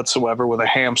practice whatsoever with a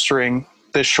hamstring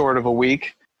this short of a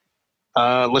week.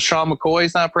 LaShawn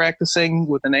McCoy's not practicing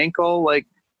with an ankle. Like,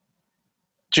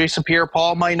 Jason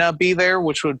Pierre-Paul might not be there,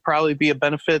 which would probably be a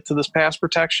benefit to this pass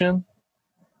protection.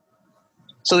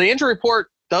 So the injury report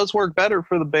does work better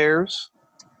for the Bears.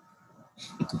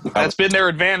 That's been their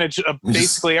advantage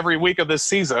basically every week of this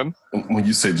season. When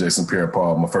you say Jason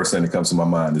Pierre-Paul, my first thing that comes to my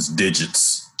mind is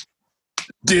digits.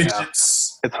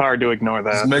 Digits. Yeah, it's hard to ignore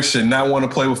that. Just makes you not want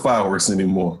to play with fireworks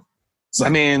anymore. I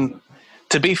mean,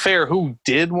 to be fair, who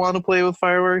did want to play with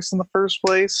fireworks in the first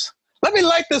place? Let me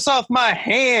light this off my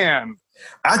hand.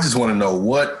 I just want to know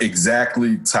what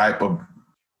exactly type of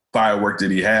firework did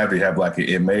he have? Did he have like an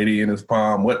M80 in his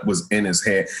palm? What was in his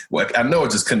hand? Well, I know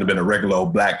it just couldn't have been a regular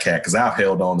old black cat because I've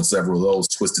held on to several of those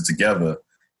twisted together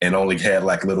and only had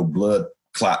like little blood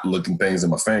clot looking things in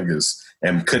my fingers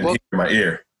and couldn't hear my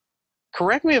ear.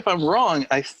 Correct me if I'm wrong.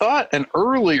 I thought an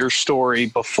earlier story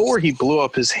before he blew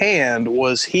up his hand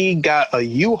was he got a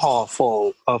U-Haul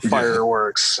full of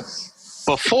fireworks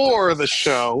before the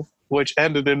show, which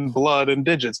ended in blood and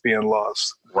digits being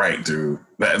lost. Right, dude.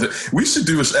 We should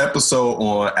do an episode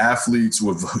on athletes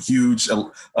with huge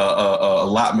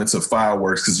allotments of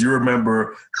fireworks because you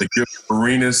remember the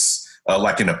Arenas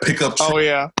like in a pickup truck. Oh,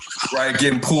 yeah. Right,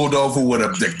 getting pulled over with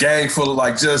the gang full of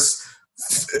like just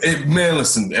man,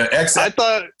 listen. I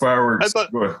thought fireworks.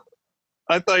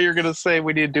 I thought you were gonna say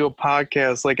we need to do a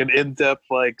podcast, like an in-depth,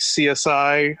 like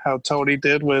CSI, how Tony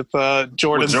did with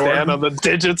Jordan's dad on the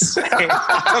digits.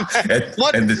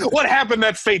 What happened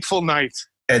that fateful night?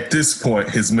 At this point,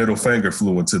 his middle finger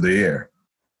flew into the air.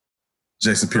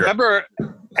 Jason Pierre. Remember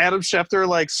Adam Schefter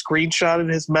like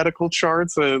screenshotted his medical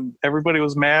charts and everybody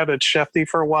was mad at Shefty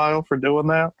for a while for doing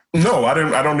that? No, I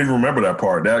don't even remember that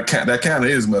part. That kind of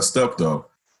is messed up though.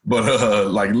 But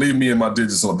like leave me in my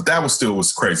digits on. But that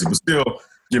was crazy. But still,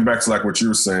 getting back to like what you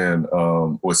were saying,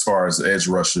 as far as edge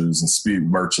rushers and speed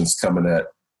merchants coming at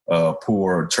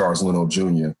poor Charles Leno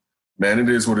Jr. Man, it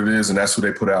is what it is, and that's what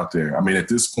they put out there. I mean, at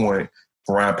this point,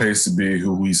 for Ryan Pace to be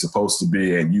who he's supposed to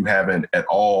be, and you haven't at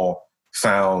all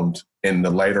found in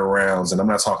the later rounds, and I'm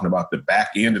not talking about the back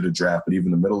end of the draft, but even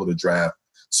the middle of the draft,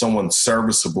 someone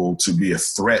serviceable to be a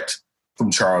threat from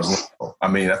Charles Leno. I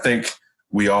mean, I think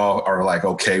we all are like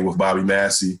okay with Bobby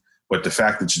Massey, but the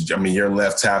fact that your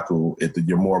left tackle,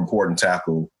 your more important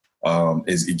tackle,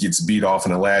 is it gets beat off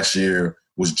in the last year,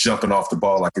 was jumping off the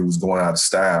ball like it was going out of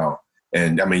style.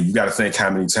 And I mean, you got to think how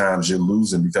many times you're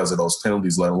losing because of those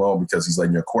penalties, let alone because he's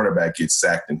letting your quarterback get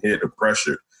sacked and hit or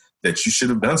pressured. That you should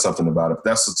have done something about it.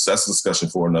 But that's a discussion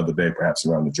for another day, perhaps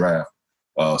around the draft.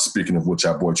 Speaking of which,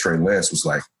 our boy Trey Lance was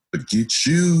like, "Forget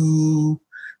you,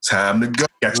 time to go."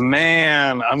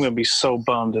 Man, I'm gonna be so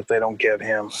bummed if they don't get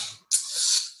him.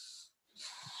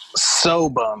 So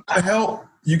bummed. The hell,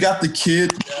 you got the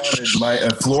kid down in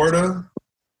Florida.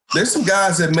 There's some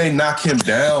guys that may knock him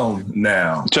down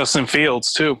now. Justin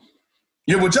Fields too.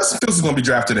 Yeah, well, Justin Fields is going to be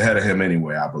drafted ahead of him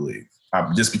anyway, I believe.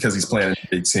 Just because he's playing in the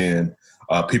Big Ten.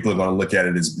 People are going to look at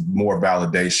it as more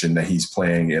validation that he's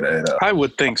playing at I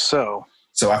would think so.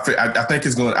 So I think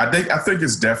it's going. I think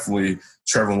it's definitely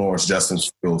Trevor Lawrence, Justin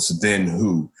Fields, then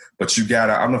who? But you got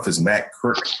I don't know if it's Matt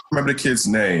Kirk. Remember the kid's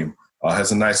name?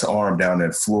 Has a nice arm down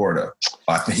in Florida.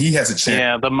 He has a chance.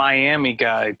 Yeah, the Miami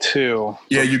guy too.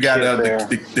 Yeah, you got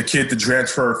the kid that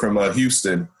transferred from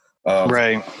Houston.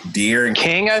 Right. De'Aaron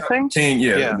King, I think. King,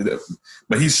 yeah.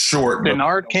 But he's short.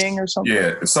 Bernard King or something?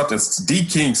 Yeah, something. D.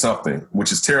 King something,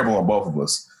 which is terrible on both of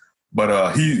us. But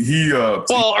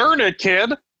well, earn it,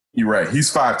 kid. You're right. He's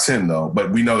 5'10", though,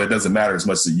 but we know that doesn't matter as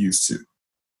much as it used to.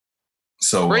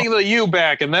 So bring the U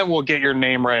back, and then we'll get your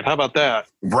name right. How about that?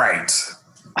 Right.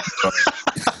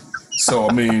 So,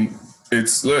 I mean, man,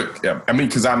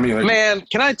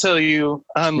 can I tell you,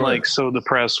 I'm like so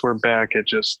depressed we're back at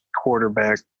just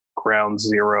quarterback ground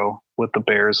zero with the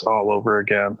Bears all over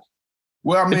again.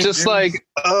 Well, I mean, it's just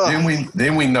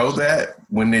then we know that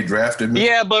when they drafted me.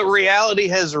 Yeah, but reality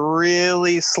has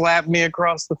really slapped me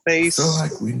across the face. I feel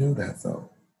like we knew that, though.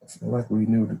 I feel like we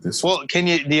knew that this. Well, do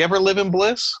you ever live in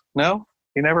bliss? No,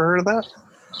 you never heard of that?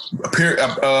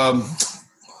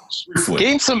 Briefly.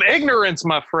 Gain some ignorance,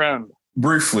 my friend.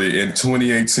 Briefly, in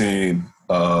 2018,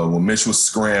 when Mitch was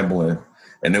scrambling,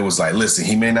 and it was like, listen,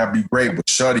 he may not be great, but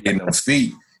shorty in those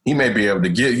feet, we may be able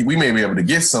to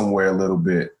get somewhere a little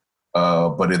bit.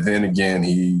 But then again,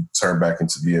 he turned back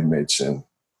into the Mitch, and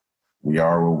we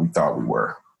are where we thought we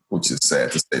were, which is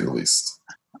sad to say the least.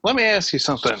 Let me ask you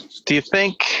something. Do you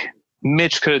think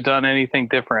Mitch could have done anything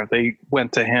different if they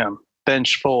went to him?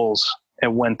 benched Foles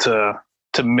and went to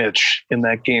Mitch in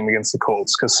that game against the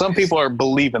Colts? Because some people are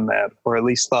believing that, or at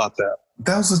least thought that.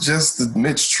 Those are just the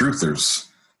Mitch truthers.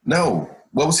 No.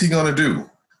 What was he going to do?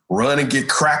 Run and get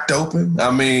cracked open?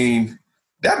 I mean,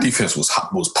 that defense was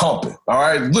pumping. All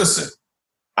right, listen.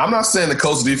 I'm not saying the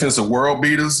Colts defense are world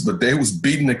beaters, but they was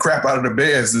beating the crap out of the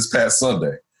Bears this past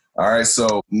Sunday. All right,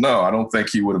 so no, I don't think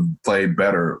he would have played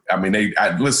better. I mean, they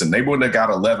wouldn't have got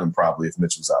 11 probably if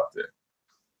Mitch was out there.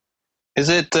 Is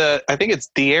it? I think it's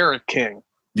De'Aaron King.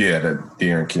 Yeah, that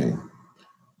De'Aaron King.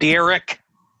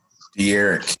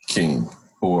 De'Aaron King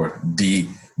or the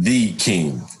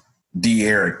King.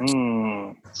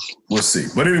 De'Aaron. We'll see.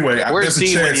 But anyway, where's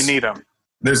D when you need him?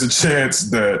 There's a chance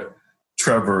that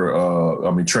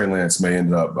Trey Lance may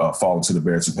end up falling to the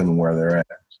Bears depending on where they're at.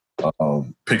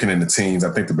 Picking in the teams,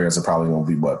 I think the Bears are probably going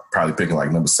to be probably picking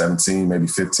like number 17, maybe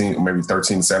 15, or maybe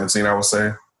 13, 17, I would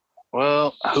say.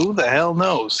 Well, who the hell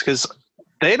knows? Because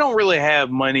they don't really have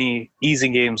many easy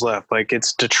games left. Like,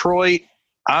 it's Detroit.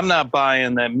 I'm not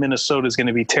buying that Minnesota's going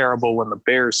to be terrible when the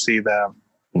Bears see them.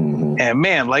 Mm-hmm. And,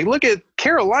 man, like, look at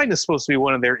Carolina's supposed to be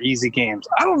one of their easy games.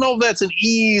 I don't know if that's an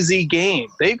easy game.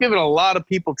 They've given a lot of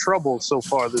people trouble so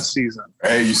far this season.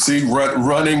 Hey, you see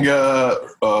running a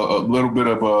little bit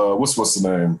of what's the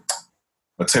name?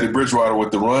 Teddy Bridgewater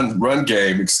with the run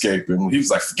game escaping. He was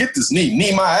like, forget this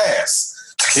knee my ass.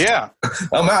 Yeah.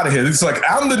 I'm out of here. It's like,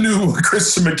 I'm the new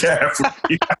Christian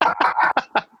McCaffrey.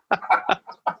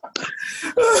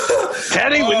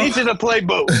 Teddy, we need you to play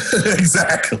both.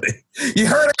 Exactly. You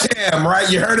heard of Cam, right?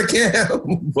 You heard of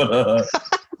Cam. But,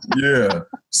 yeah.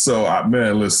 So,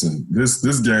 man, listen, this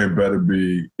game better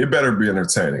be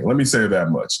entertaining. Let me say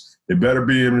that much. It better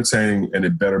be entertaining and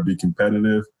it better be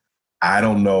competitive. I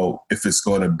don't know if it's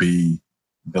going to be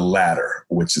the latter,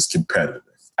 which is competitive.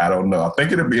 I don't know. I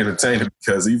think it'll be entertaining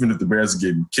because even if the Bears are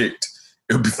getting kicked,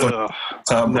 it'll be fun.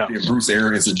 Tom Brady and Bruce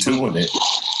Arians are doing it.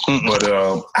 But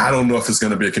I don't know if it's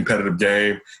going to be a competitive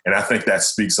game, and I think that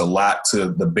speaks a lot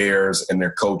to the Bears and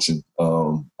their coaching.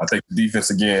 I think the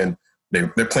defense, again, they're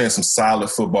playing some solid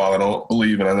football. I don't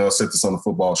believe, and I know I said this on the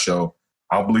football show,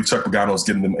 I don't believe Chuck Pagano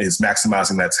is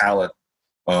maximizing that talent.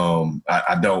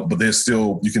 I don't, but there's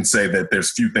still, you can say that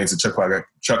there's few things that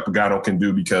Chuck Pagano can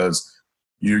do because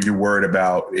you're worried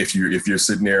about if you're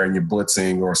sitting there and you're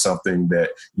blitzing or something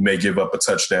that you may give up a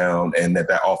touchdown and that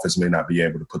offense may not be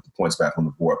able to put the points back on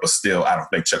the board. But still, I don't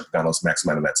think Chuck Pagano's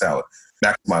maximizing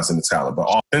the talent.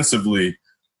 But offensively,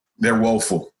 they're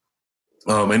woeful.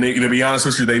 And to be honest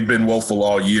with you, they've been woeful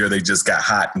all year. They just got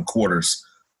hot in quarters.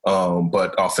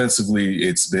 But offensively,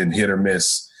 it's been hit or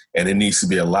miss, and it needs to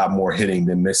be a lot more hitting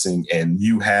than missing. And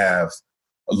you have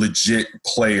legit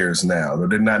players now.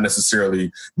 They're not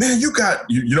necessarily, man, you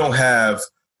don't have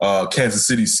Kansas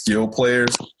City skill players,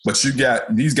 but you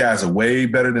got, these guys are way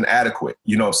better than adequate.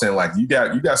 You know what I'm saying? Like you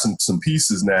got some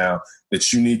pieces now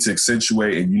that you need to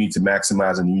accentuate and you need to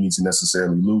maximize and you need to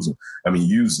necessarily use them.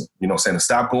 You know what I'm saying? And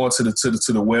stop going to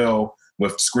the well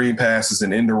with screen passes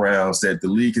and end arounds that the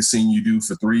league has seen you do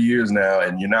for 3 years now,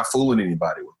 and you're not fooling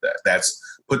anybody with that.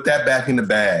 Put that back in the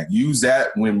bag. Use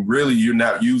that when really you're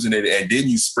not using it, and then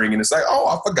you spring and it's like, oh,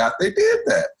 I forgot they did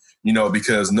that.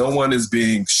 Because no one is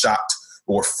being shocked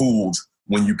or fooled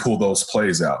when you pull those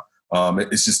plays out.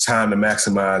 It's just time to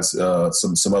maximize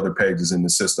some other pages in the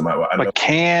system. But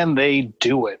can they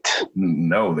do it?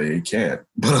 No, they can't.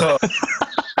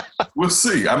 We'll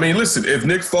see. Listen, if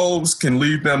Nick Foles can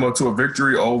lead them to a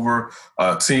victory over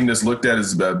a team that's looked at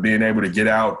as being able to get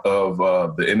out of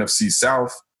the NFC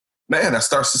South, man, that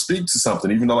starts to speak to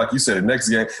something, even though, like you said, the next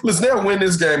game, listen, they'll win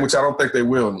this game, which I don't think they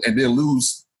will, and then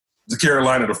lose to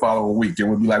Carolina the following week. And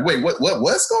we'll be like, wait, what's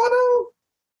going on?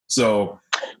 So.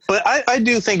 But I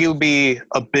do think it would be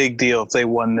a big deal if they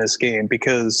won this game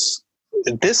because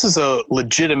this is a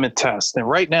legitimate test. And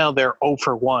right now they're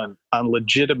 0-for-1 on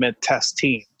legitimate test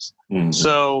teams. Mm-hmm.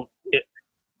 So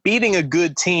beating a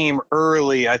good team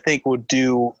early, I think, would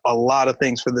do a lot of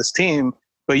things for this team.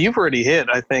 But you've already hit,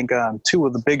 I think, on two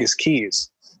of the biggest keys.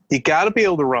 You got to be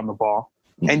able to run the ball,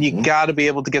 and you got to be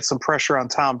able to get some pressure on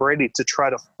Tom Brady to try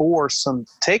to force some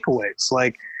takeaways.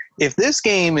 Like, if this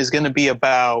game is going to be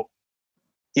about,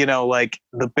 like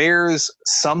the Bears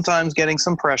sometimes getting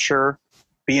some pressure,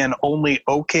 being only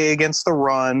okay against the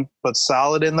run, but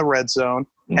solid in the red zone,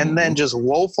 and then just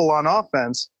woeful on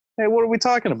offense, hey, what are we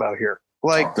talking about here?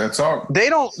 Like, that's all. They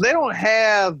don't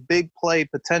have big play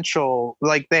potential.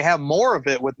 Like, they have more of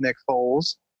it with Nick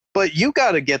Foles, but you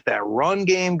got to get that run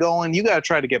game going. You got to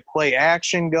try to get play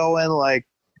action going. Like,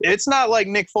 it's not like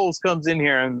Nick Foles comes in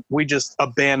here and we just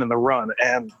abandon the run.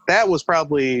 And that was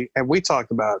probably, and we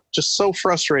talked about, just so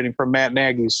frustrating for Matt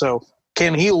Nagy. So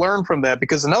Can he learn from that?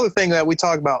 Because another thing that we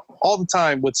talk about all the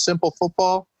time with simple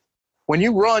football, when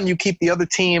you run, you keep the other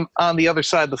team on the other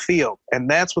side of the field. And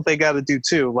that's what they got to do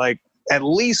too. Like, at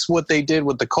least what they did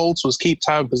with the Colts was keep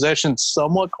time of possession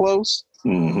somewhat close.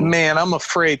 Mm-hmm. Man, I'm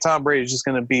afraid Tom Brady is just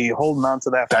going to be holding on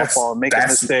to that football and making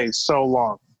this day so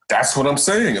long. That's what I'm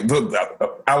saying. Look,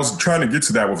 I was trying to get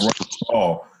to that with Ryan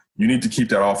Hall. You need to keep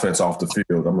that offense off the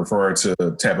field. I'm referring to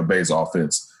Tampa Bay's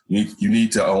offense. You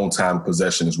need to own time of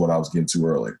possession is what I was getting to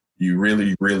earlier. You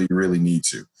really, really, really need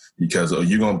to, because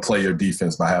you're going to play your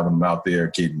defense by having them out there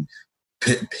getting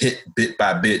hit bit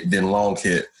by bit, then long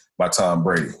hit by Tom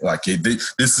Brady. Like,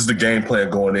 this is the game plan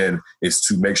going in, is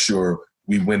to make sure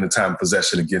we win the time of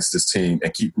possession against this team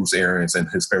and keep Bruce Arians and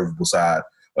his favorable side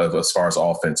of, as far as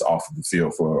offense, off of the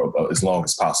field for as long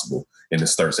as possible in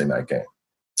this Thursday night game.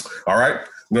 All right,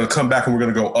 we're going to come back and we're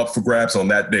going to go up for grabs on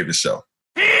That Davis Show.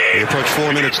 We approach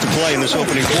 4 minutes to play in this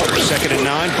opening quarter. 2nd and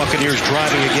 9. Buccaneers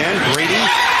driving again. Brady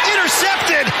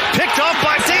intercepted, picked off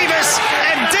by Davis,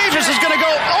 and Davis is going to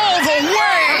go all the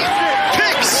way.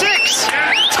 Pick 6,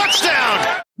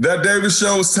 touchdown. That Davis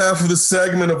Show, is time for the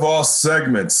segment of all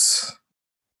segments.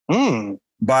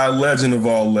 By a legend of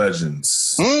all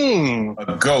legends.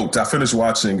 A GOAT. I finished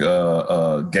watching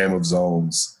Game of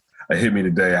Zones. It hit me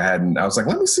today. I was like,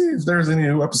 let me see if there's any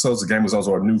new episodes of Game of Zones,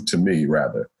 or new to me,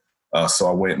 rather. So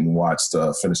I went and watched,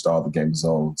 finished all the Game of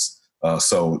Zones.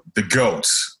 So the GOAT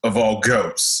of all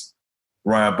GOATs,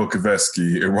 Ryan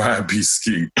Bukoveski and Ryan B.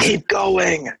 Skeet. Keep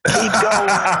going. Keep going.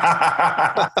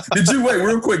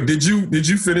 Real quick, did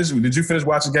you finish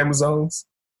watching Game of Zones?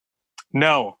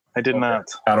 No, I did not.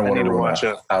 I don't want to ruin it.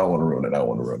 I don't want to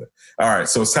ruin it. All right,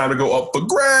 so it's time to go up for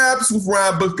grabs with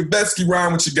Ryan Bukoveski.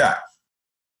 Ryan, what you got?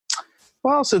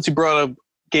 Well, since you brought up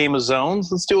Game of Zones,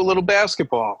 let's do a little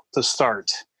basketball to start.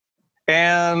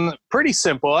 And pretty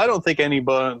simple. I don't think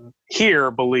anyone here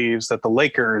believes that the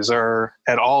Lakers are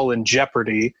at all in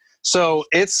jeopardy. So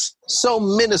it's so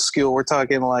minuscule. We're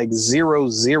talking like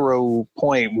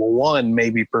 0.1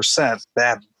 maybe percent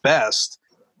at best.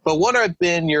 But what have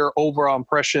been your overall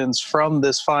impressions from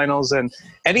this finals, and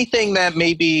anything that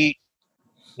maybe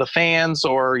the fans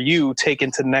or you take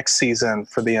into next season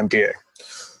for the NBA?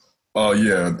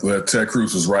 Yeah, Ted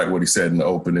Cruz was right what he said in the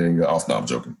opening. No, I'm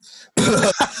joking.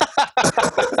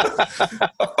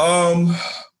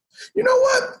 You know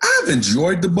what? I've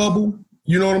enjoyed the bubble.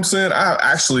 You know what I'm saying?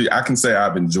 I can say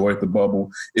I've enjoyed the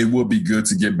bubble. It would be good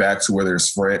to get back to where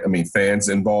there's fans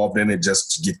involved in it,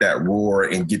 just to get that roar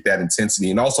and get that intensity,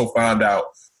 and also find out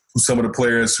who some of the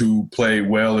players who played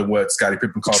well in what Scottie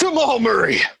Pippen called Jamal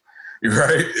Murray.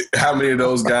 Right? How many of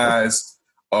those guys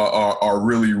are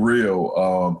really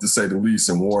real, to say the least,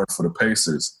 and Warren for the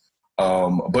Pacers.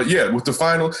 But yeah, with the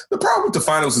the problem with the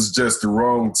finals is just the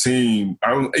wrong team.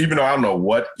 Even though I don't know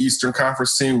what Eastern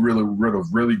Conference team would have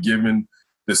really given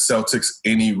the Celtics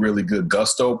any really good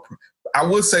gusto. I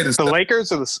would say the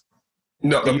Lakers or the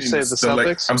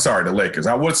Celtics? I'm sorry, the Lakers.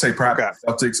 I would say probably the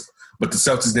Celtics, but the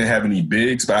Celtics didn't have any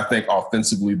bigs. But I think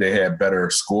offensively they had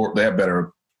better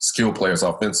skill players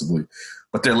offensively,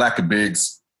 but their lack of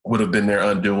bigs would have been their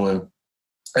undoing,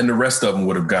 and the rest of them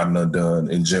would have gotten undone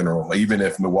in general. Even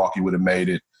if Milwaukee would have made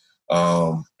it,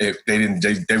 if they didn't,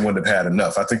 they wouldn't have had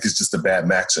enough. I think it's just a bad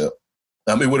matchup.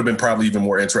 It would have been probably even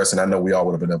more interesting. I know we all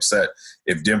would have been upset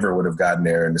if Denver would have gotten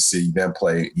there and to see them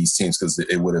play these teams, because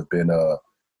it would have been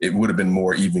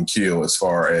more even keel as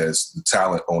far as the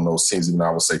talent on those teams. Even though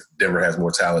I would say Denver has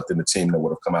more talent than the team that would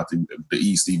have come out the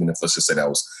East, even if let's just say that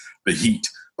was the Heat.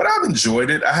 But I've enjoyed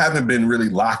it. I haven't been really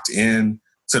locked in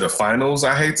to the finals,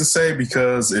 I hate to say,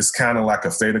 because it's kind of like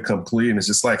a fait accompli, and it's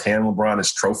just like handing LeBron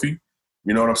his trophy.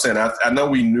 You know what I'm saying? I know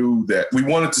we knew that we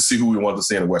wanted to see who we wanted to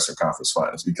see in the Western Conference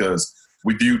Finals, because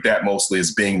we viewed that mostly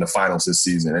as being the finals this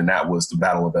season, and that was the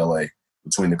Battle of LA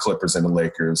between the Clippers and the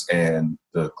Lakers, and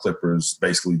the Clippers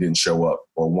basically didn't show up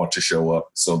or want to show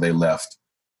up, so they left.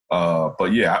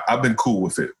 But yeah, I've been cool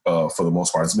with it for the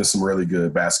most part. It's been some really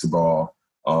good basketball.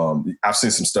 I've seen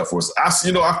some stuff where I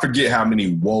forget how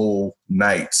many whoa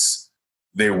nights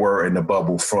there were in the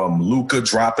bubble, from Luka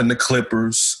dropping the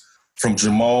Clippers, from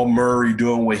Jamal Murray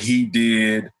doing what he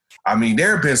did. I mean,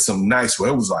 there have been some nights where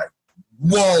it was like,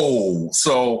 whoa.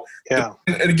 So, yeah.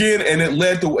 And again, and it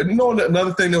led to,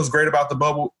 another thing that was great about the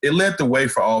bubble, it led the way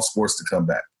for all sports to come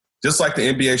back. Just like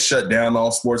the NBA shut down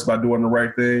all sports by doing the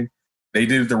right thing, they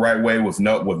did it the right way with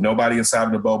nobody inside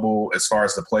of the bubble as far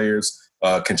as the players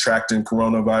contracting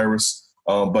coronavirus.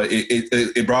 But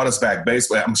it brought us back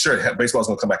baseball. I'm sure baseball is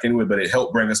going to come back anyway, but it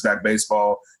helped bring us back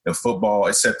baseball and football.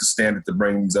 It set the standard to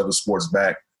bring these other sports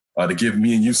back, to give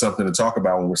me and you something to talk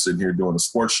about when we're sitting here doing a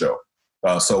sports show.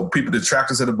 So people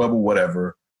detract us at the bubble,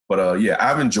 whatever. But yeah,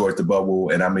 I've enjoyed the bubble,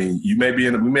 and I mean, we may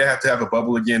have to have a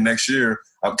bubble again next year.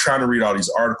 I'm trying to read all these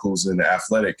articles in the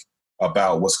Athletic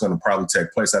about what's going to probably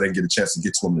take place. I didn't get a chance to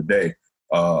get to them today.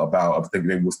 About I think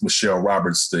it was Michelle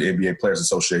Roberts, the NBA Players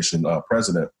Association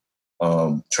president.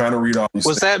 Trying to read all these.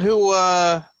 Was that who?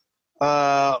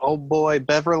 Old boy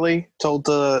Beverly told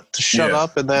to shut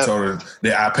up, and that told her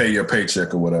that I pay your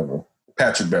paycheck or whatever.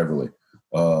 Patrick Beverly,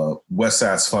 West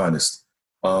Side's finest.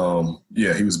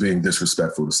 Yeah, he was being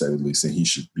disrespectful to say the least, and he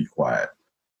should be quiet.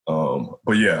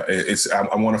 But yeah,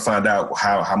 I want to find out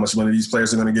how much money these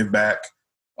players are going to give back.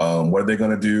 What are they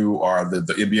going to do? Are the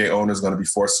NBA owners going to be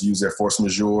forced to use their force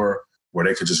majeure, where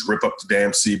they could just rip up the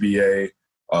damn CBA?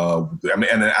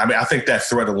 I think that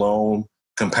threat alone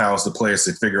compounds the players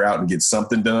to figure out and get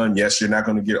something done. Yes, you're not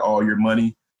going to get all your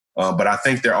money, but I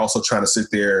think they're also trying to sit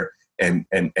there and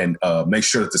make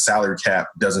sure that the salary cap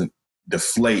doesn't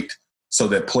deflate, so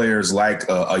that players like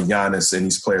a Giannis and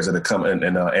these players that are coming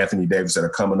and Anthony Davis that are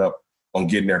coming up on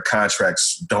getting their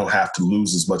contracts don't have to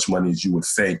lose as much money as you would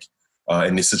think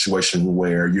in this situation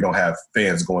where you don't have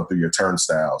fans going through your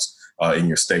turnstiles in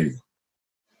your stadium.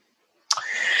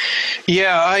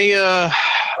 Yeah,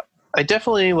 I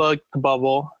definitely liked the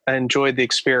bubble. I enjoyed the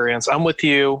experience. I'm with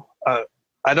you.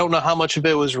 I don't know how much of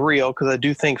it was real, because I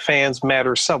do think fans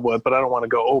matter somewhat, but I don't want to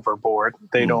go overboard.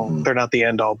 They're not the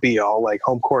end all be all. Like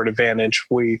home court advantage,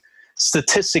 we're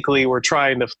basically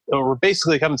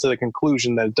coming to the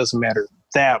conclusion that it doesn't matter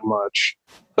that much,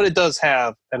 but it does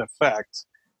have an effect.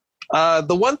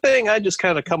 The one thing I just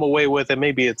kind of come away with, and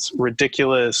maybe it's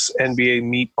ridiculous NBA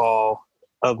meatball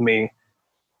of me,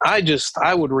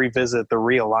 I would revisit the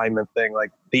realignment thing.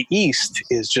 Like, the East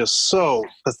is just so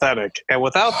pathetic. And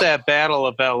without that Battle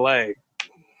of LA,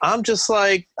 I'm just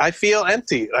like, I feel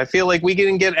empty. I feel like we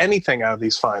didn't get anything out of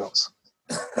these finals.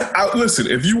 Listen,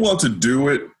 if you want to do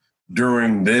it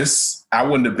during this, I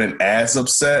wouldn't have been as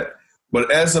upset.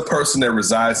 But as a person that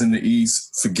resides in the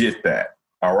East, forget that.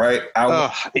 All right?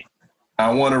 I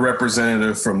want a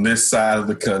representative from this side of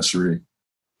the country.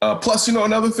 Plus,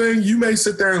 another thing, you may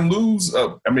sit there and lose.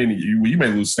 You may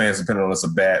lose fans depending on it's a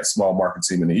bad, small market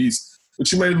team in the East,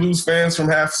 but you may lose fans from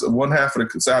one half of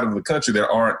the side of the country that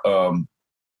aren't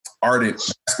ardent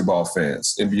basketball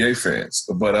fans, NBA fans.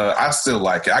 But I still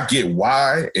like it. I get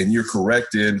why, and you're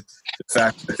correct in the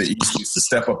fact that the East needs to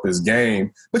step up his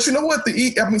game. But you know what?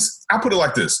 I put it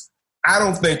like this. I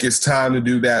don't think it's time to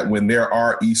do that when there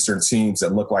are Eastern teams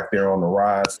that look like they're on the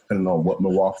rise, depending on what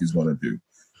Milwaukee's going to do.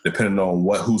 Depending on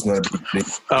who's going to be.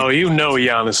 Oh,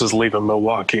 Giannis is leaving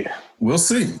Milwaukee. We'll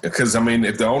see. Because,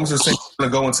 if the owners are saying they're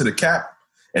going to go into the cap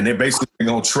and they're basically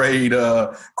going to trade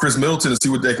Chris Middleton to see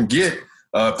what they can get,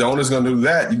 if the owner's going to do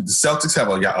that, the Celtics have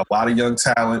a lot of young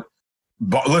talent.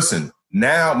 But listen,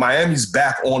 now Miami's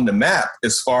back on the map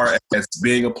as far as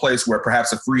being a place where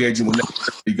perhaps a free agent will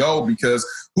never go, because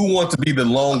who wants to be the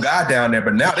lone guy down there?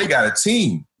 But now they got a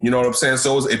team. You know what I'm saying?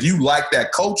 So if you like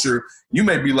that culture, you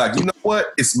may be like, you know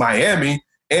what? It's Miami,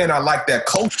 and I like that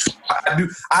culture.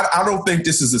 I don't think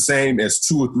this is the same as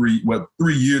 3 or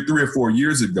 4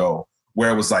 years ago, where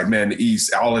it was like, man, the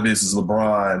East, all it is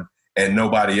LeBron and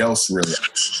nobody else really.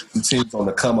 The team's on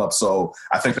the come up. So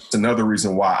I think that's another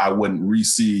reason why I wouldn't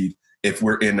reseed if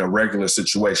we're in a regular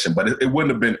situation. But it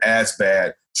wouldn't have been as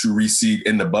bad to reseed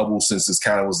in the bubble, since it's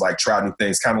kind of was like trying new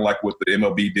things, kind of like what the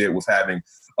MLB did with having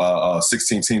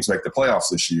 16 teams make the playoffs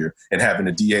this year and having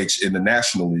a DH in the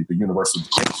National League, the Universal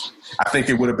DH. I think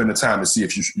it would have been the time to see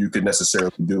if you could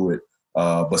necessarily do it.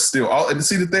 But still, and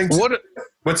see the thing.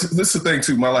 But this is the thing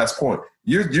too. My last point: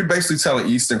 you're basically telling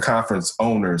Eastern Conference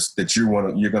owners that you're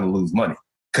going to lose money,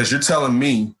 because you're telling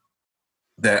me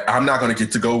that I'm not going to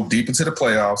get to go deep into the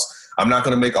playoffs. I'm not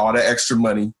going to make all that extra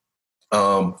money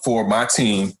for my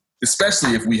team,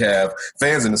 especially if we have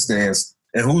fans in the stands.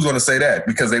 And who's going to say that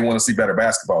because they want to see better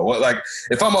basketball? Well, like,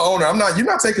 if I'm an owner, you're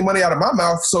not taking money out of my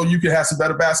mouth so you can have some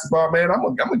better basketball, man.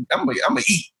 I'm gonna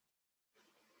eat.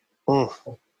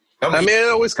 It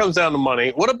always comes down to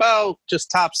money. What about just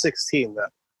top 16 then?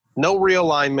 No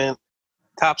realignment,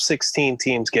 top 16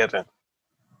 teams get in.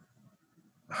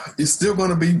 It's still going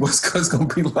to be West Coast. Going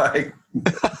to be like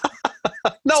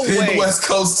no way. West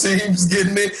Coast teams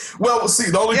getting in. Well,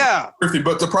 see, the only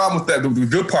but the problem with that, the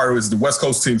good part is the West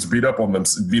Coast teams beat up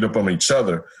on each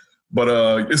other. But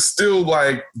it's still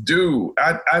like, dude,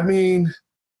 I mean,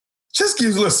 just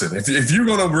listen. If you're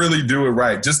going to really do it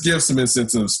right, just give some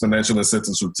incentives, financial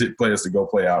incentives for players to go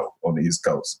play out on the East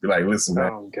Coast. Be like, listen,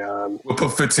 man, oh God, we'll put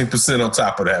 15% on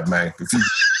top of that, man.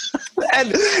 And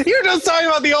you're just talking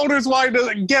about the owners wanting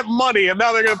to get money, and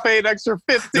now they're going to pay an extra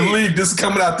 50. The league, this is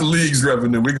coming out the league's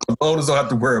revenue. The owners don't have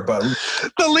to worry about it.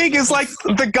 The league is like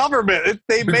the government.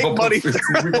 They make money.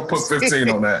 We're going to put 15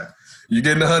 on that. You're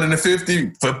getting 150,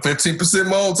 put 15%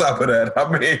 more on top of that. I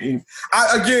mean,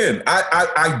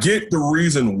 I get the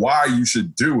reason why you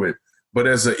should do it, but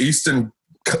as an Eastern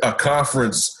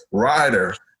Conference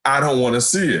rider, I don't want to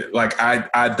see it. Like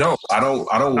I don't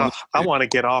want. I want to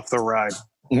get off the ride.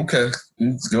 Okay,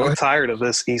 go ahead. I'm tired of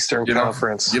this Eastern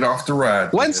Conference. Get off the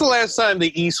ride. When's the last time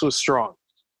the East was strong?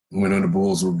 When the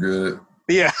Bulls were good.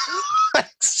 Yeah.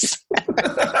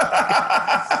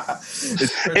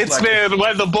 It's been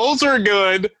when the Bulls are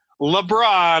good,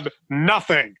 LeBron,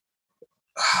 nothing.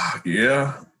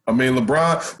 Yeah. I mean,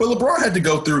 LeBron had to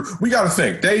go through. We got to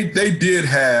think. They did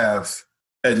have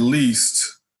at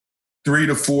least 3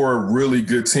 to 4 really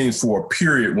good teams for a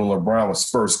period when LeBron was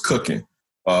first cooking.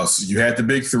 So you had the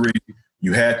big three.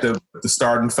 You had the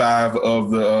starting 5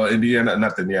 of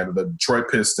the Detroit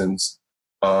Pistons.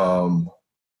 Who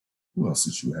else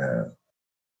did you have?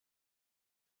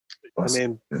 I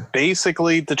mean,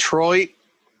 basically Detroit,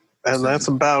 and that's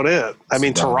about it. I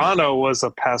mean, Toronto was a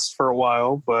pest for a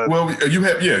while, but you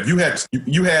had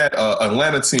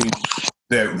Atlanta team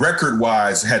that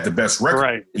record-wise had the best record.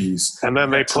 Right. And then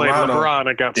they played LeBron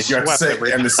and got swept.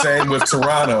 And the same with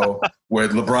Toronto, where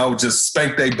LeBron would just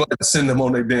spank their butt and send them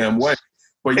on their damn way.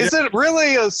 But is it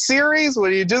really a series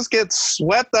when you just get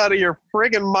swept out of your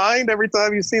friggin' mind every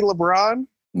time you see LeBron?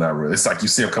 Not really. It's like you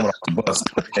see him coming off the bus,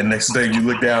 and next thing you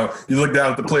look down at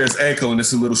the player's ankle, and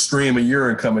there's a little stream of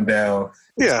urine coming down.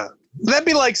 Yeah. That'd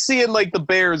be like seeing like the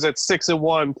Bears at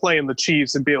 6-1 playing the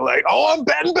Chiefs and being like, "Oh, I'm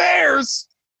betting Bears."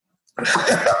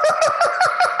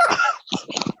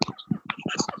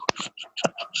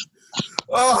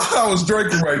 Oh, I was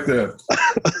drinking right there.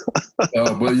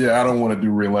 But yeah, I don't want to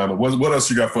do realignment. What else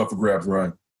you got for grabs,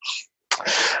 Ryan?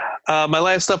 My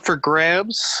last up for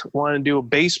grabs, want to do a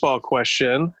baseball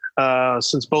question.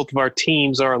 Since both of our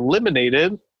teams are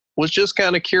eliminated, was just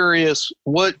kind of curious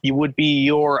what would be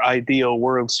your ideal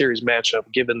World Series matchup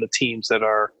given the teams that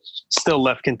are still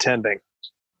left contending.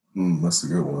 That's a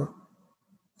good one.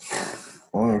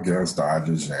 One against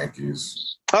Dodgers,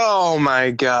 Yankees. Oh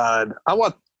my God! I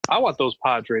want those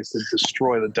Padres to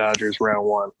destroy the Dodgers round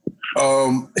 1.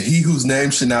 He whose name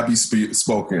should not be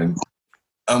spoken.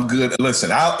 I'm good.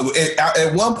 Listen,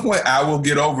 at one point I will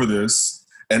get over this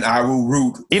and I will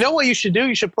root. You know what you should do?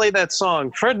 You should play that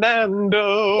song, Fernando.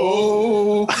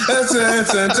 Oh,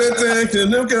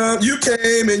 you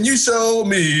came and you showed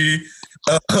me.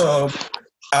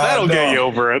 That'll get you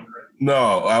over it.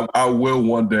 No, I will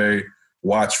one day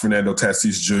watch Fernando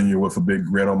Tatis Jr. with a big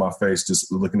grin on my face,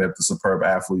 just looking at the superb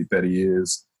athlete that he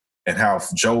is and how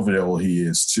jovial he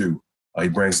is too. He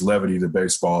brings levity to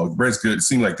baseball. He brings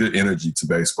seems like good energy to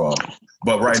baseball.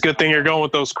 But it's a good thing you're going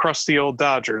with those crusty old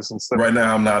Dodgers instead. Right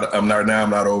now, I'm not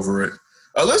over it.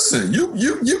 Listen,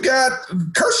 you got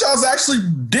Kershaw's actually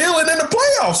dealing in the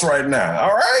playoffs right now.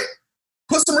 All right,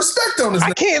 put some respect on this.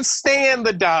 I can't stand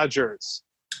the Dodgers.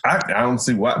 I don't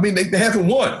see why. I mean, they haven't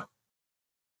won.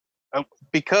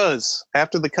 Because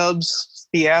after the Cubs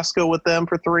fiasco with them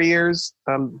for 3 years,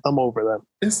 I'm over them.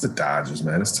 It's the Dodgers,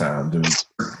 man. It's time, dude.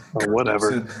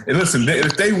 Whatever. Listen,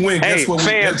 if they win, hey, guess what?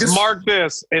 Fans, mark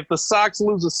this. If the Sox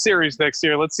lose a series next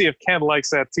year, let's see if Ken likes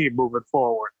that team moving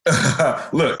forward.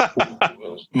 Look,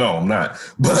 no, I'm not.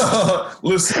 But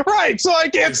listen. Right, so I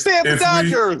can't stand the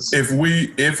Dodgers. If we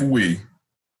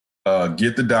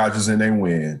get the Dodgers and they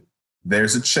win,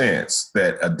 there's a chance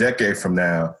that a decade from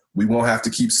now, we won't have to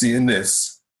keep seeing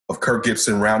this of Kirk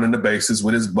Gibson rounding the bases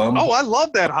with his bum. Oh, I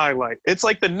love that highlight. It's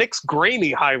like the Knicks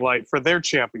Graney highlight for their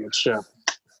championship.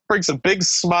 Brings a big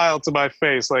smile to my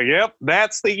face. Like, yep,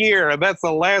 that's the year. And that's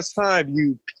the last time,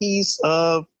 you piece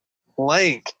of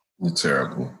blank. You're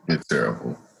terrible. You're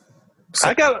terrible.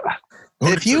 So,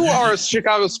 if you are a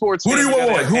Chicago sports fan,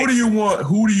 Who do you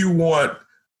want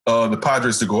the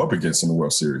Padres to go up against in the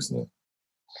World Series then?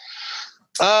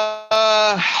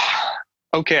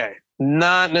 Okay,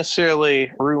 not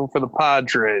necessarily rooting for the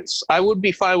Padres. I would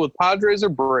be fine with Padres or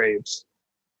Braves.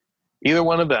 Either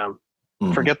one of them.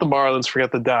 Mm-hmm. Forget the Marlins,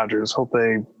 forget the Dodgers. Hope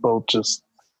they both just,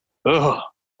 I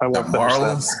want the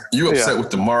Marlins? You upset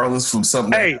with the Marlins from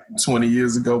something 20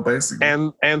 years ago, basically?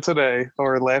 And today,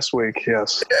 or last week,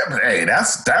 yes. Yeah, but hey,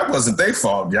 that wasn't their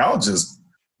fault. Y'all just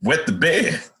wet the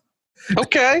bed.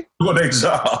 Okay. Doing their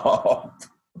job.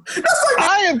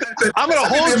 I'm going to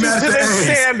hold you to this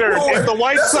standard if the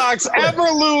White Sox ever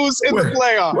lose in the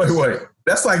playoffs. Wait.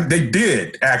 That's like they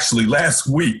did actually last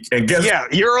week. And guess Yeah,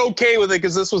 you're okay with it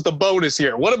because this was the bonus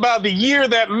year. What about the year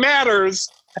that matters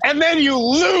and then you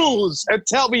lose and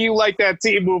tell me you like that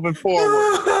team moving forward?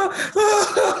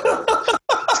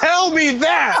 Tell me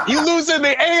that. You lose in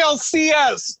the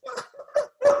ALCS.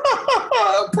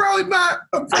 Probably not.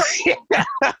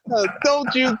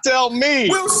 Don't you tell me.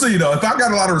 We'll see, though. If I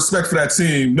got a lot of respect for that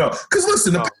team, no. Because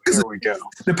listen,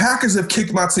 the Packers have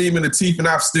kicked my team in the teeth, and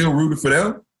I've still rooted for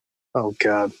them. Oh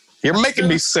God, you're making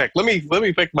me sick. Let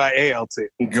me pick my AL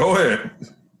team. Go ahead.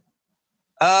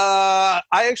 I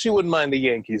actually wouldn't mind the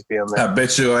Yankees being there. I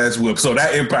bet your ass will. So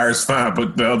that Empire's fine,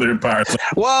 but the other Empire's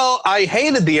Well, I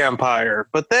hated the Empire,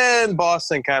 but then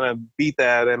Boston kind of beat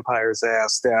that Empire's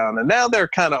ass down, and now they're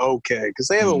kind of okay because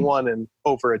they haven't won in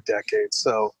over a decade,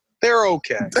 so they're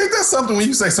okay. I think that's something when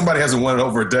you say somebody hasn't won in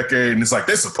over a decade, and it's like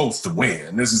they're supposed to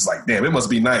win. This is like, damn, it must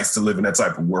be nice to live in that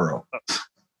type of world.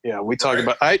 Yeah, we talk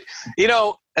about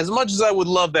as much as I would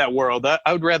love that world, I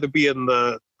would rather be in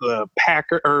the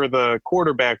Packer or the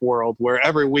quarterback world where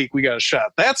every week we got a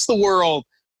shot. That's the world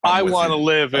I want to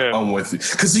live in. I'm with you.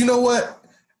 Because you know what?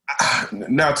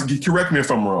 Now, to correct me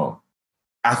if I'm wrong,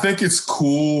 I think it's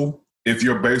cool if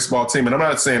your baseball team, and I'm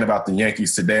not saying about the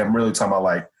Yankees today, I'm really talking about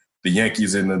like the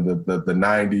Yankees in the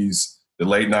 90s, the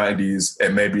late 90s,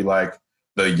 and maybe like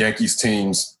the Yankees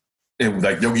teams,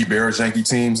 like Yogi Berra's Yankee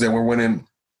teams that were winning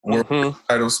world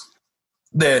titles.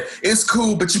 That it's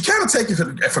cool, but you kind of take it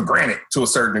for granted to a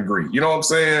certain degree. You know what I'm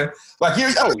saying? Like you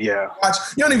don't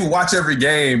even watch every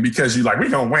game because you're like, we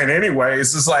gonna win anyway.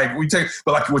 It's just like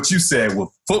but like what you said with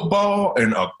football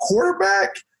and a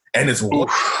quarterback, and it's 1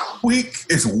 week,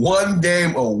 it's one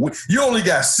game a week. You only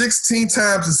got 16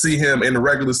 times to see him in the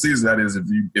regular season. That is,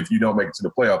 if you don't make it to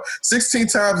the playoff, 16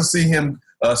 times to see him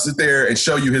sit there and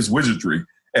show you his wizardry.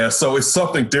 And so it's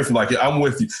something different. Like I'm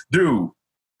with you, dude.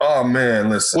 Oh,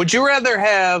 man, listen. Would you rather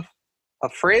have a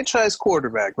franchise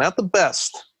quarterback, not the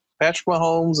best? Patrick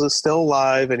Mahomes is still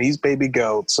alive, and he's baby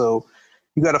goat. So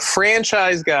you got a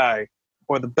franchise guy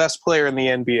or the best player in the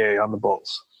NBA on the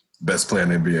Bulls? Best player in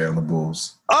the NBA on the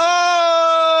Bulls.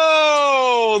 Oh,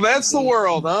 that's the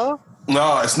world, huh?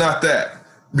 No, it's not that.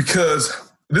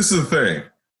 Because this is the thing.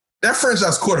 That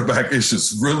franchise quarterback is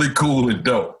just really cool and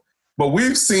dope. But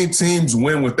we've seen teams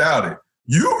win without it.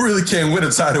 You really can't win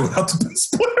a title without the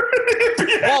best player in the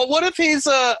NBA. Well, what if he's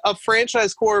a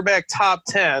franchise quarterback top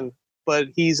 10, but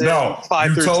he's in 5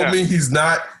 through 10? You told me he's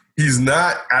not.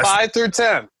 5 through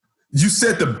 10. You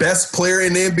said the best player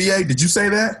in the NBA. Did you say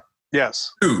that?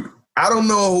 Yes. Dude, I don't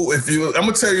know if you – I'm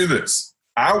going to tell you this.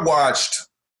 I watched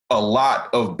a lot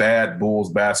of bad Bulls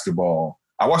basketball.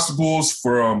 I watched the Bulls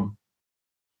from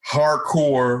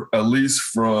hardcore, at least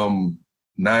from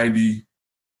 90 –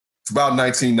 about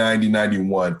 1990,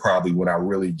 91, probably when I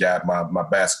really got my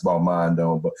basketball mind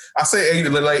on. But I say the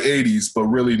late 80s, but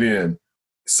really then.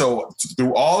 So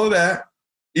through all of that,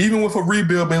 even with a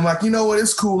rebuild, being like, you know what,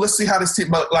 it's cool. Let's see how this team,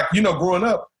 but like, growing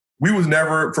up, we was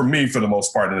never, for me, for the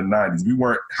most part in the 90s, we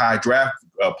weren't high draft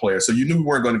players. So you knew we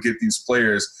weren't going to get these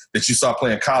players that you saw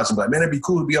playing college and be like, man, it'd be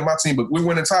cool to be on my team, but we're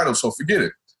winning titles, so forget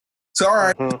it. So, all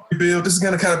right, rebuild. This is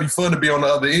going to kind of be fun to be on the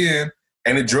other end.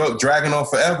 And it dragging on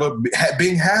forever.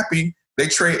 Being happy, they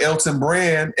trade Elton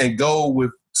Brand and go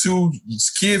with 2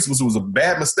 kids, which was a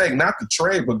bad mistake, not to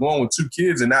trade, but going with 2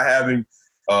 kids and not having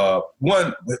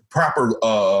one proper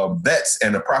vets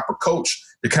and a proper coach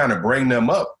to kind of bring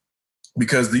them up.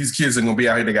 Because these kids are going to be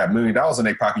out here, they got $1 million in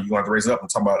their pocket. You're going to have to raise it up. I'm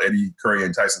talking about Eddie Curry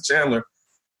and Tyson Chandler.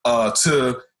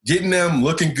 To getting them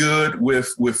looking good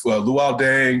with Luol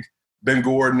Deng, Ben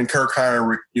Gordon and Kirk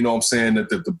Heinrich, you know what I'm saying,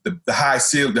 the high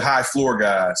ceiling, the high floor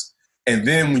guys. And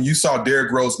then when you saw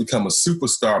Derrick Rose become a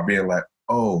superstar, being like,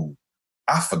 oh,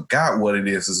 I forgot what it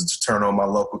is to turn on my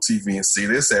local TV and see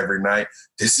this every night.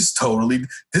 This is totally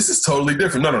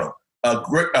different. No.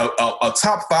 A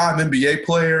top 5 NBA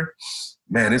player,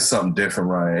 man, it's something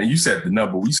different, Ryan. And you said the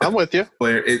number. I'm with you.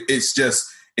 Player, it's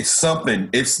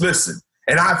something. Listen.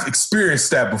 And I've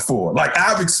experienced that before. Like,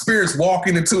 I've experienced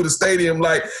walking into the stadium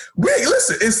like, wait,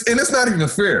 listen, it's not even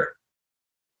fair.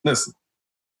 Listen,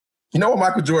 you know what,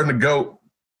 Michael Jordan, the GOAT?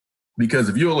 Because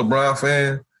if you're a LeBron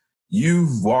fan,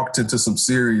 you've walked into some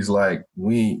series like,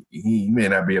 he may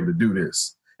not be able to do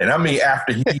this. And I mean,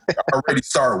 after he already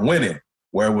started winning,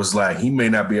 where it was like, he may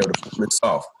not be able to pull this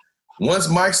off. Once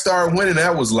Mike started winning,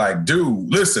 that was like, dude,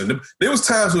 listen, there was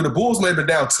times where the Bulls may have been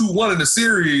down 2-1 in the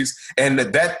series, and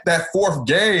that fourth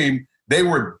game, they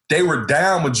were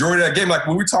down majority of that game. Like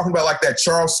when we were talking about like that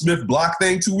Charles Smith block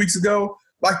thing 2 weeks ago,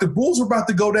 like the Bulls were about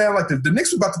to go down, like the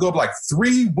Knicks were about to go up like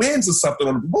 3 wins or something.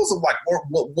 The Bulls have like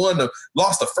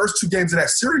lost the first 2 games of that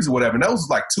series or whatever, and that was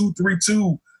like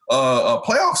 2-3-2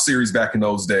 playoff series back in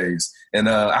those days. And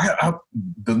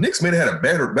the Knicks may have had a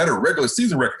better regular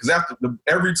season record because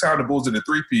every time the Bulls did a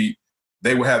three-peat,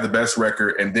 they would have the best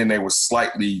record, and then they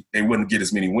wouldn't get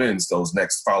as many wins those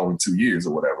next following 2 years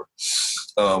or whatever.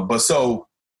 But so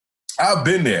I've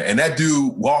been there, and that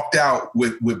dude walked out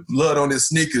with blood on his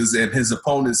sneakers and his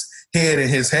opponent's head in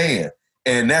his hand.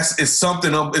 And it's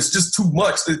something, it's just too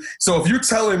much. So if you're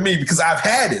telling me, because I've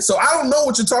had it, so I don't know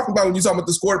what you're talking about when you're talking about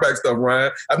this quarterback stuff,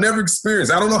 Ryan. I've never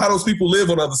experienced. I don't know how those people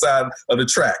live on the other side of the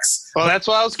tracks. Well, that's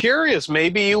why I was curious.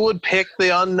 Maybe you would pick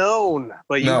the unknown,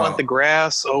 but you want the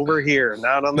grass over here,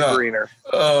 not on the greener.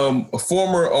 A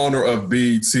former owner of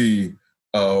BET,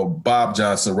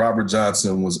 Robert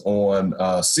Johnson, was on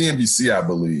CNBC, I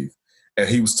believe, and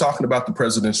he was talking about the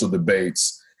presidential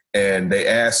debates. And they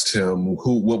asked him,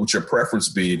 what would your preference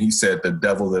be? And he said, the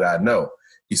devil that I know.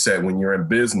 He said, when you're in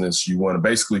business, you want to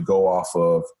basically go off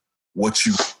of what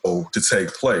you know to take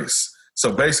place.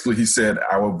 So basically, he said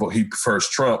he prefers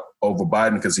Trump over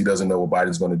Biden because he doesn't know what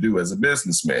Biden's going to do as a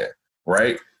businessman,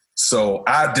 right? So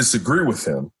I disagree with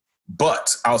him,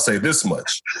 but I'll say this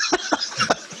much.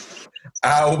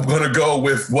 I'm going to go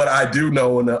with what I do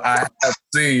know, and I have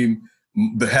seen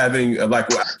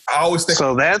I always think.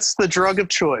 So that's the drug of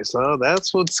choice. Oh,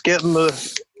 that's what's getting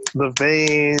the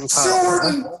vein.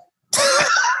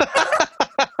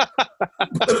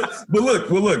 but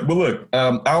look.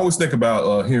 I always think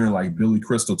about hearing like Billy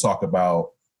Crystal talk about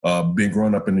being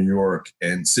growing up in New York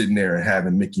and sitting there and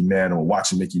having Mickey Mantle,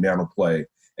 watching Mickey Mantle play,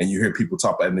 and you hear people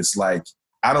talk about it, and it's like,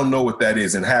 I don't know what that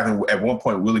is. And having at one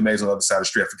point Willie Mays on the other side of the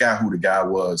street, I forgot who the guy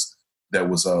was that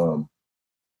was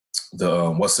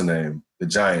what's the name? The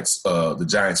Giants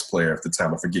player at the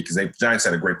time. I forget because the Giants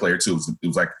had a great player too. It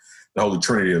was like the holy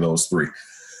trinity of those three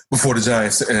before the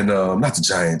Giants and not the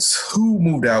Giants. Who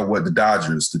moved out? What, the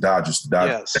Dodgers? The Dodgers.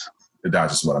 Yes. The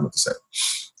Dodgers is what I meant to say.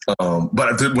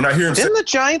 But when I hear him, didn't the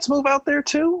Giants move out there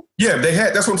too? Yeah, they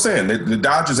had. That's what I'm saying. The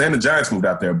Dodgers and the Giants moved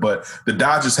out there, but the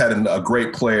Dodgers had a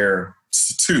great player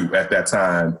too at that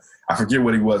time. I forget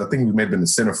what he was. I think he may have been the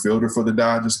center fielder for the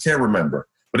Dodgers. Can't remember.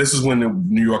 But this is when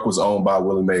New York was owned by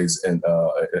Willie Mays and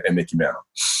Mickey Mantle.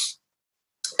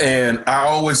 And I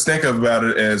always think about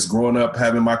it as growing up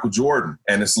having Michael Jordan.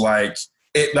 And it's like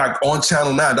on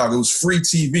Channel 9, dog, it was free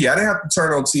TV. I didn't have to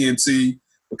turn on TNT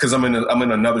because I'm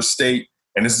in another state.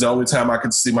 And this is the only time I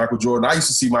could see Michael Jordan. I used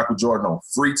to see Michael Jordan on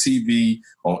free TV,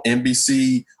 on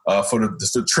NBC, for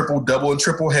the triple, double, and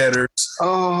triple headers.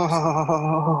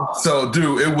 Oh. So,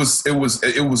 dude, it was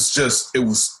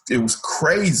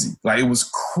crazy. Like, it was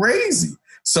crazy.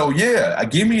 So, yeah,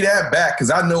 give me that back because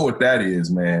I know what that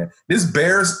is, man. This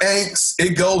Bears angst,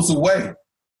 it goes away.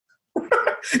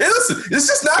 And listen, it's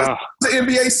just not the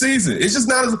NBA season. It's just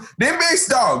not the NBA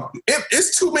dog.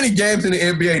 It's too many games in the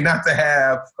NBA not to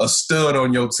have a stud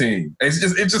on your team. It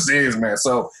just is, man.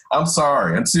 So I'm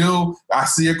sorry. Until I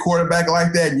see a quarterback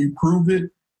like that and you prove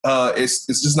it, it's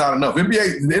just not enough. The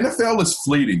NFL is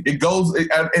fleeting. It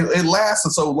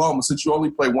lasts so long, but since you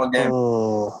only play one game,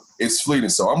 it's fleeting.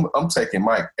 So I'm taking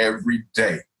Mike every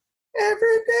day.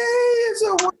 Every day is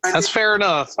a one. That's fair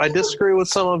enough. I disagree with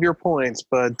some of your points,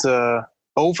 but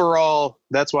overall,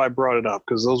 that's why I brought it up,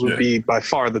 because those would be by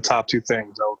far the top two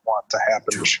things I would want to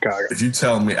happen in Chicago. If you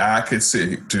telling me I could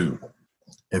sit, dude,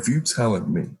 if you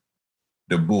telling me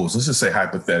the Bulls, let's just say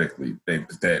hypothetically,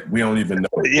 that we don't even know.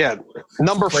 Yeah,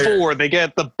 number 4, they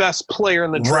get the best player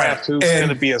in the draft who's going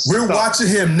to be a star. We're watching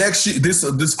him next year, this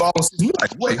fall season. We're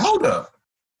like, wait, hold up.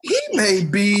 He may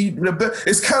be the best.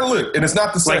 It's kind of lit, and it's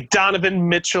not the same. Like Donovan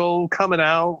Mitchell coming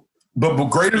out. But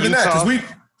greater than that, because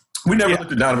we never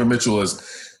looked at Donovan Mitchell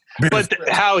as But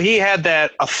how he had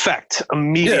that effect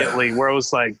immediately where it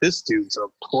was like, this dude's a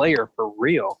player for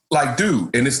real. Like,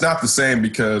 dude, and it's not the same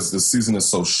because the season is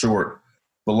so short,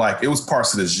 but like it was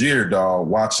parts of this year, dog,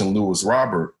 watching Luis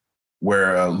Robert,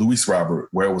 where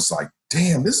it was like,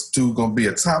 damn, this dude going to be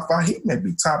a top 5. He may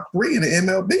be top 3 in the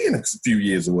MLB in a few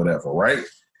years or whatever, right?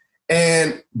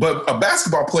 But a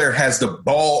basketball player has the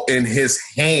ball in his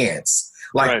hands.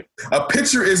 Like a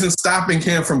pitcher isn't stopping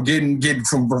him from getting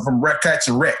from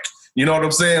catching wreck. You know what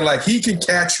I'm saying? Like he can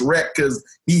catch wreck because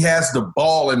he has the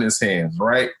ball in his hands,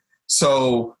 right?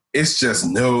 So it's just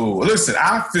Listen,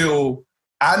 I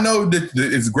know that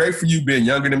it's great for you being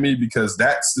younger than me because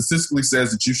that statistically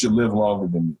says that you should live longer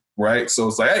than me, right? So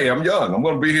it's like, hey, I'm young. I'm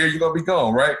going to be here. You're going to be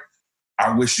gone, right?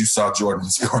 I wish you saw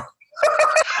Jordan's part.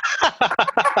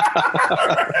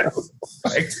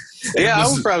 I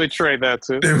would probably trade that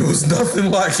too. It was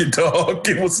nothing like it, dog.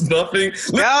 It was nothing.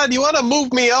 God, you want to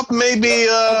move me up maybe,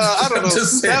 I don't know,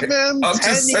 7,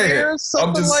 10 years,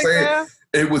 something like that?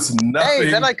 It was nothing. Hey,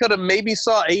 then I could have maybe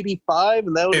saw 85,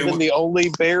 and that would have been the only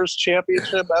Bears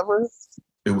championship ever.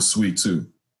 It was sweet too.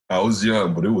 I was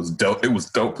young, but it was dope. It was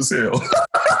dope as hell.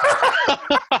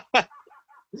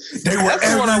 They were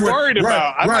That's what I'm worried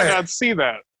about. I might not see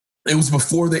that. It was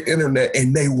before the internet,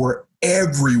 and they were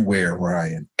everywhere,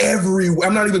 Ryan. Everywhere.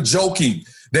 I'm not even joking.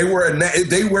 They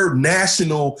were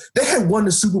national. They had won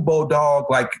the Super Bowl, dog,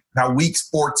 like by week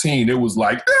 14. It was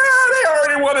like, they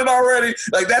already won it already.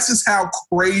 Like, that's just how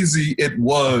crazy it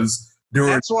was.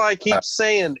 That's why I keep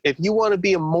saying, if you want to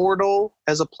be immortal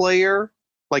as a player,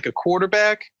 like a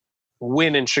quarterback,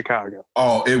 win in Chicago.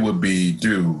 Oh, it would be,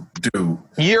 dude.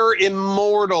 You're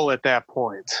immortal at that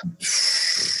point.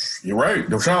 You're right.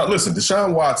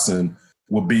 Deshaun Watson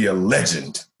would be a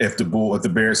legend if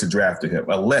the Bears had drafted him.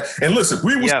 And listen,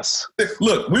 we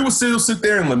would still sit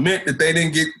there and lament that they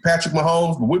didn't get Patrick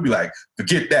Mahomes, but we'd be like,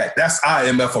 forget that. That's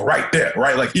IMF right there,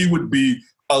 right? Like, he would be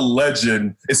a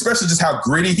legend, especially just how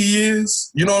gritty he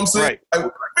is. You know what I'm saying? Right. Like,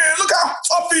 man, look how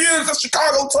tough he is. That's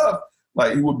Chicago tough.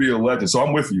 Like, he would be a legend. So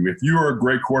I'm with you. If you're a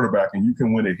great quarterback and you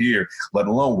can win it here, let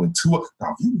alone win two of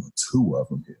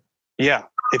them here. Yeah.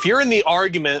 If you're in the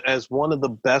argument as one of the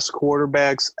best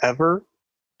quarterbacks ever,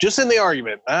 just in the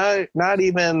argument, not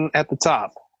even at the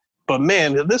top. But,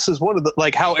 man, this is one of the –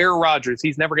 like how Aaron Rodgers,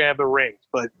 he's never going to have the rings.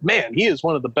 But, man, he is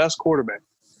one of the best quarterbacks.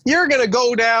 You're going to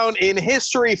go down in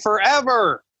history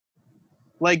forever.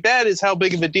 Like, that is how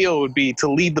big of a deal it would be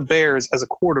to lead the Bears as a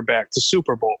quarterback to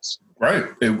Super Bowls. Right.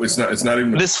 It's not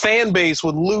even – this fan base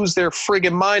would lose their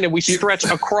friggin' mind, and we stretch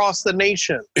across the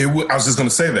nation. I was just going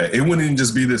to say that. It wouldn't even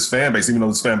just be this fan base, even though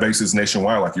this fan base is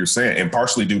nationwide, like you're saying, and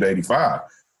partially due to 85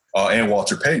 and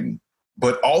Walter Payton.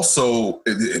 But also –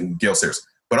 and Gale Sayers.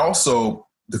 But also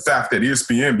the fact that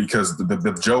ESPN, because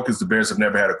the joke is the Bears have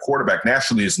never had a quarterback.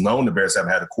 Nationally, it's known the Bears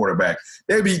haven't had a quarterback.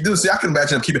 I can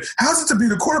imagine them keeping – how's it to be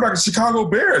the quarterback of Chicago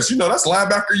Bears? You know, that's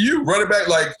linebacker you, running back.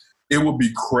 Like, it would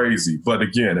be crazy. But,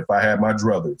 again, if I had my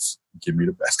druthers, give me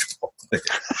the basketball player.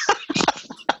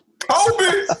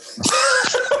 Kobe!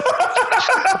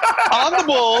 On the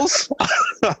Bulls.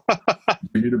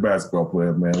 Give me the basketball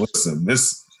player, man. Listen,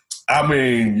 listen,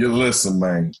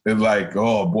 man. It's like,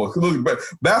 oh, boy. Look, but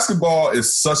basketball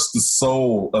is such the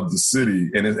soul of the city,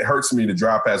 and it hurts me to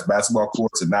drive past basketball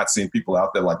courts and not seeing people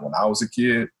out there like when I was a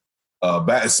kid. I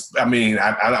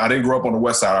didn't grow up on the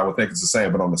west side. I would think it's the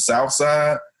same. But on the south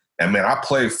side, and, man, I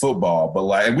played football.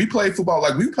 and we played football.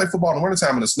 Like, we play football in the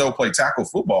wintertime in the snow, play tackle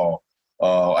football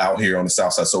out here on the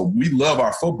south side. So we love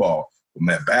our football. But,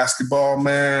 man, basketball,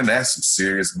 man, that's some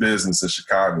serious business in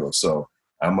Chicago. So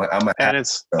and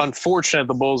it's unfortunate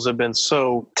the Bulls have been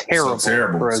so terrible.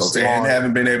 And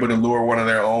haven't been able to lure one of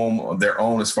their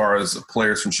own as far as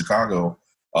players from Chicago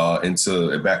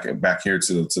into back here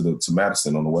to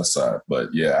Madison on the west side.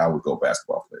 But yeah, I would go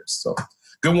basketball players. So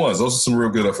good ones. Those are some real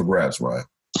good up for grabs, Ryan.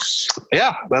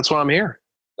 Yeah, that's why I'm here.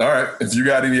 All right. If you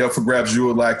got any up for grabs you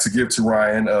would like to give to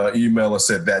Ryan, email us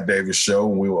at That Davis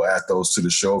Show, and we will add those to the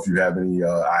show. If you have any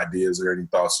ideas or any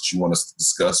thoughts that you want us to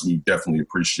discuss, we definitely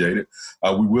appreciate it.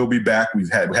 We will be back. We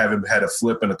haven't had a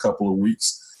flip in a couple of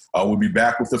weeks. We'll be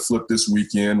back with the flip this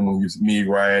weekend when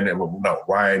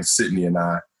Ryan, Sydney, and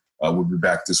I will be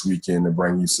back this weekend to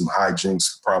bring you some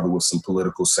hijinks, probably with some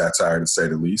political satire, to say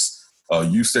the least.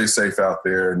 You stay safe out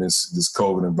there in this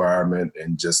COVID environment,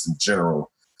 and just in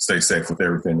general, stay safe with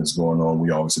everything that's going on. We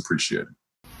always appreciate it.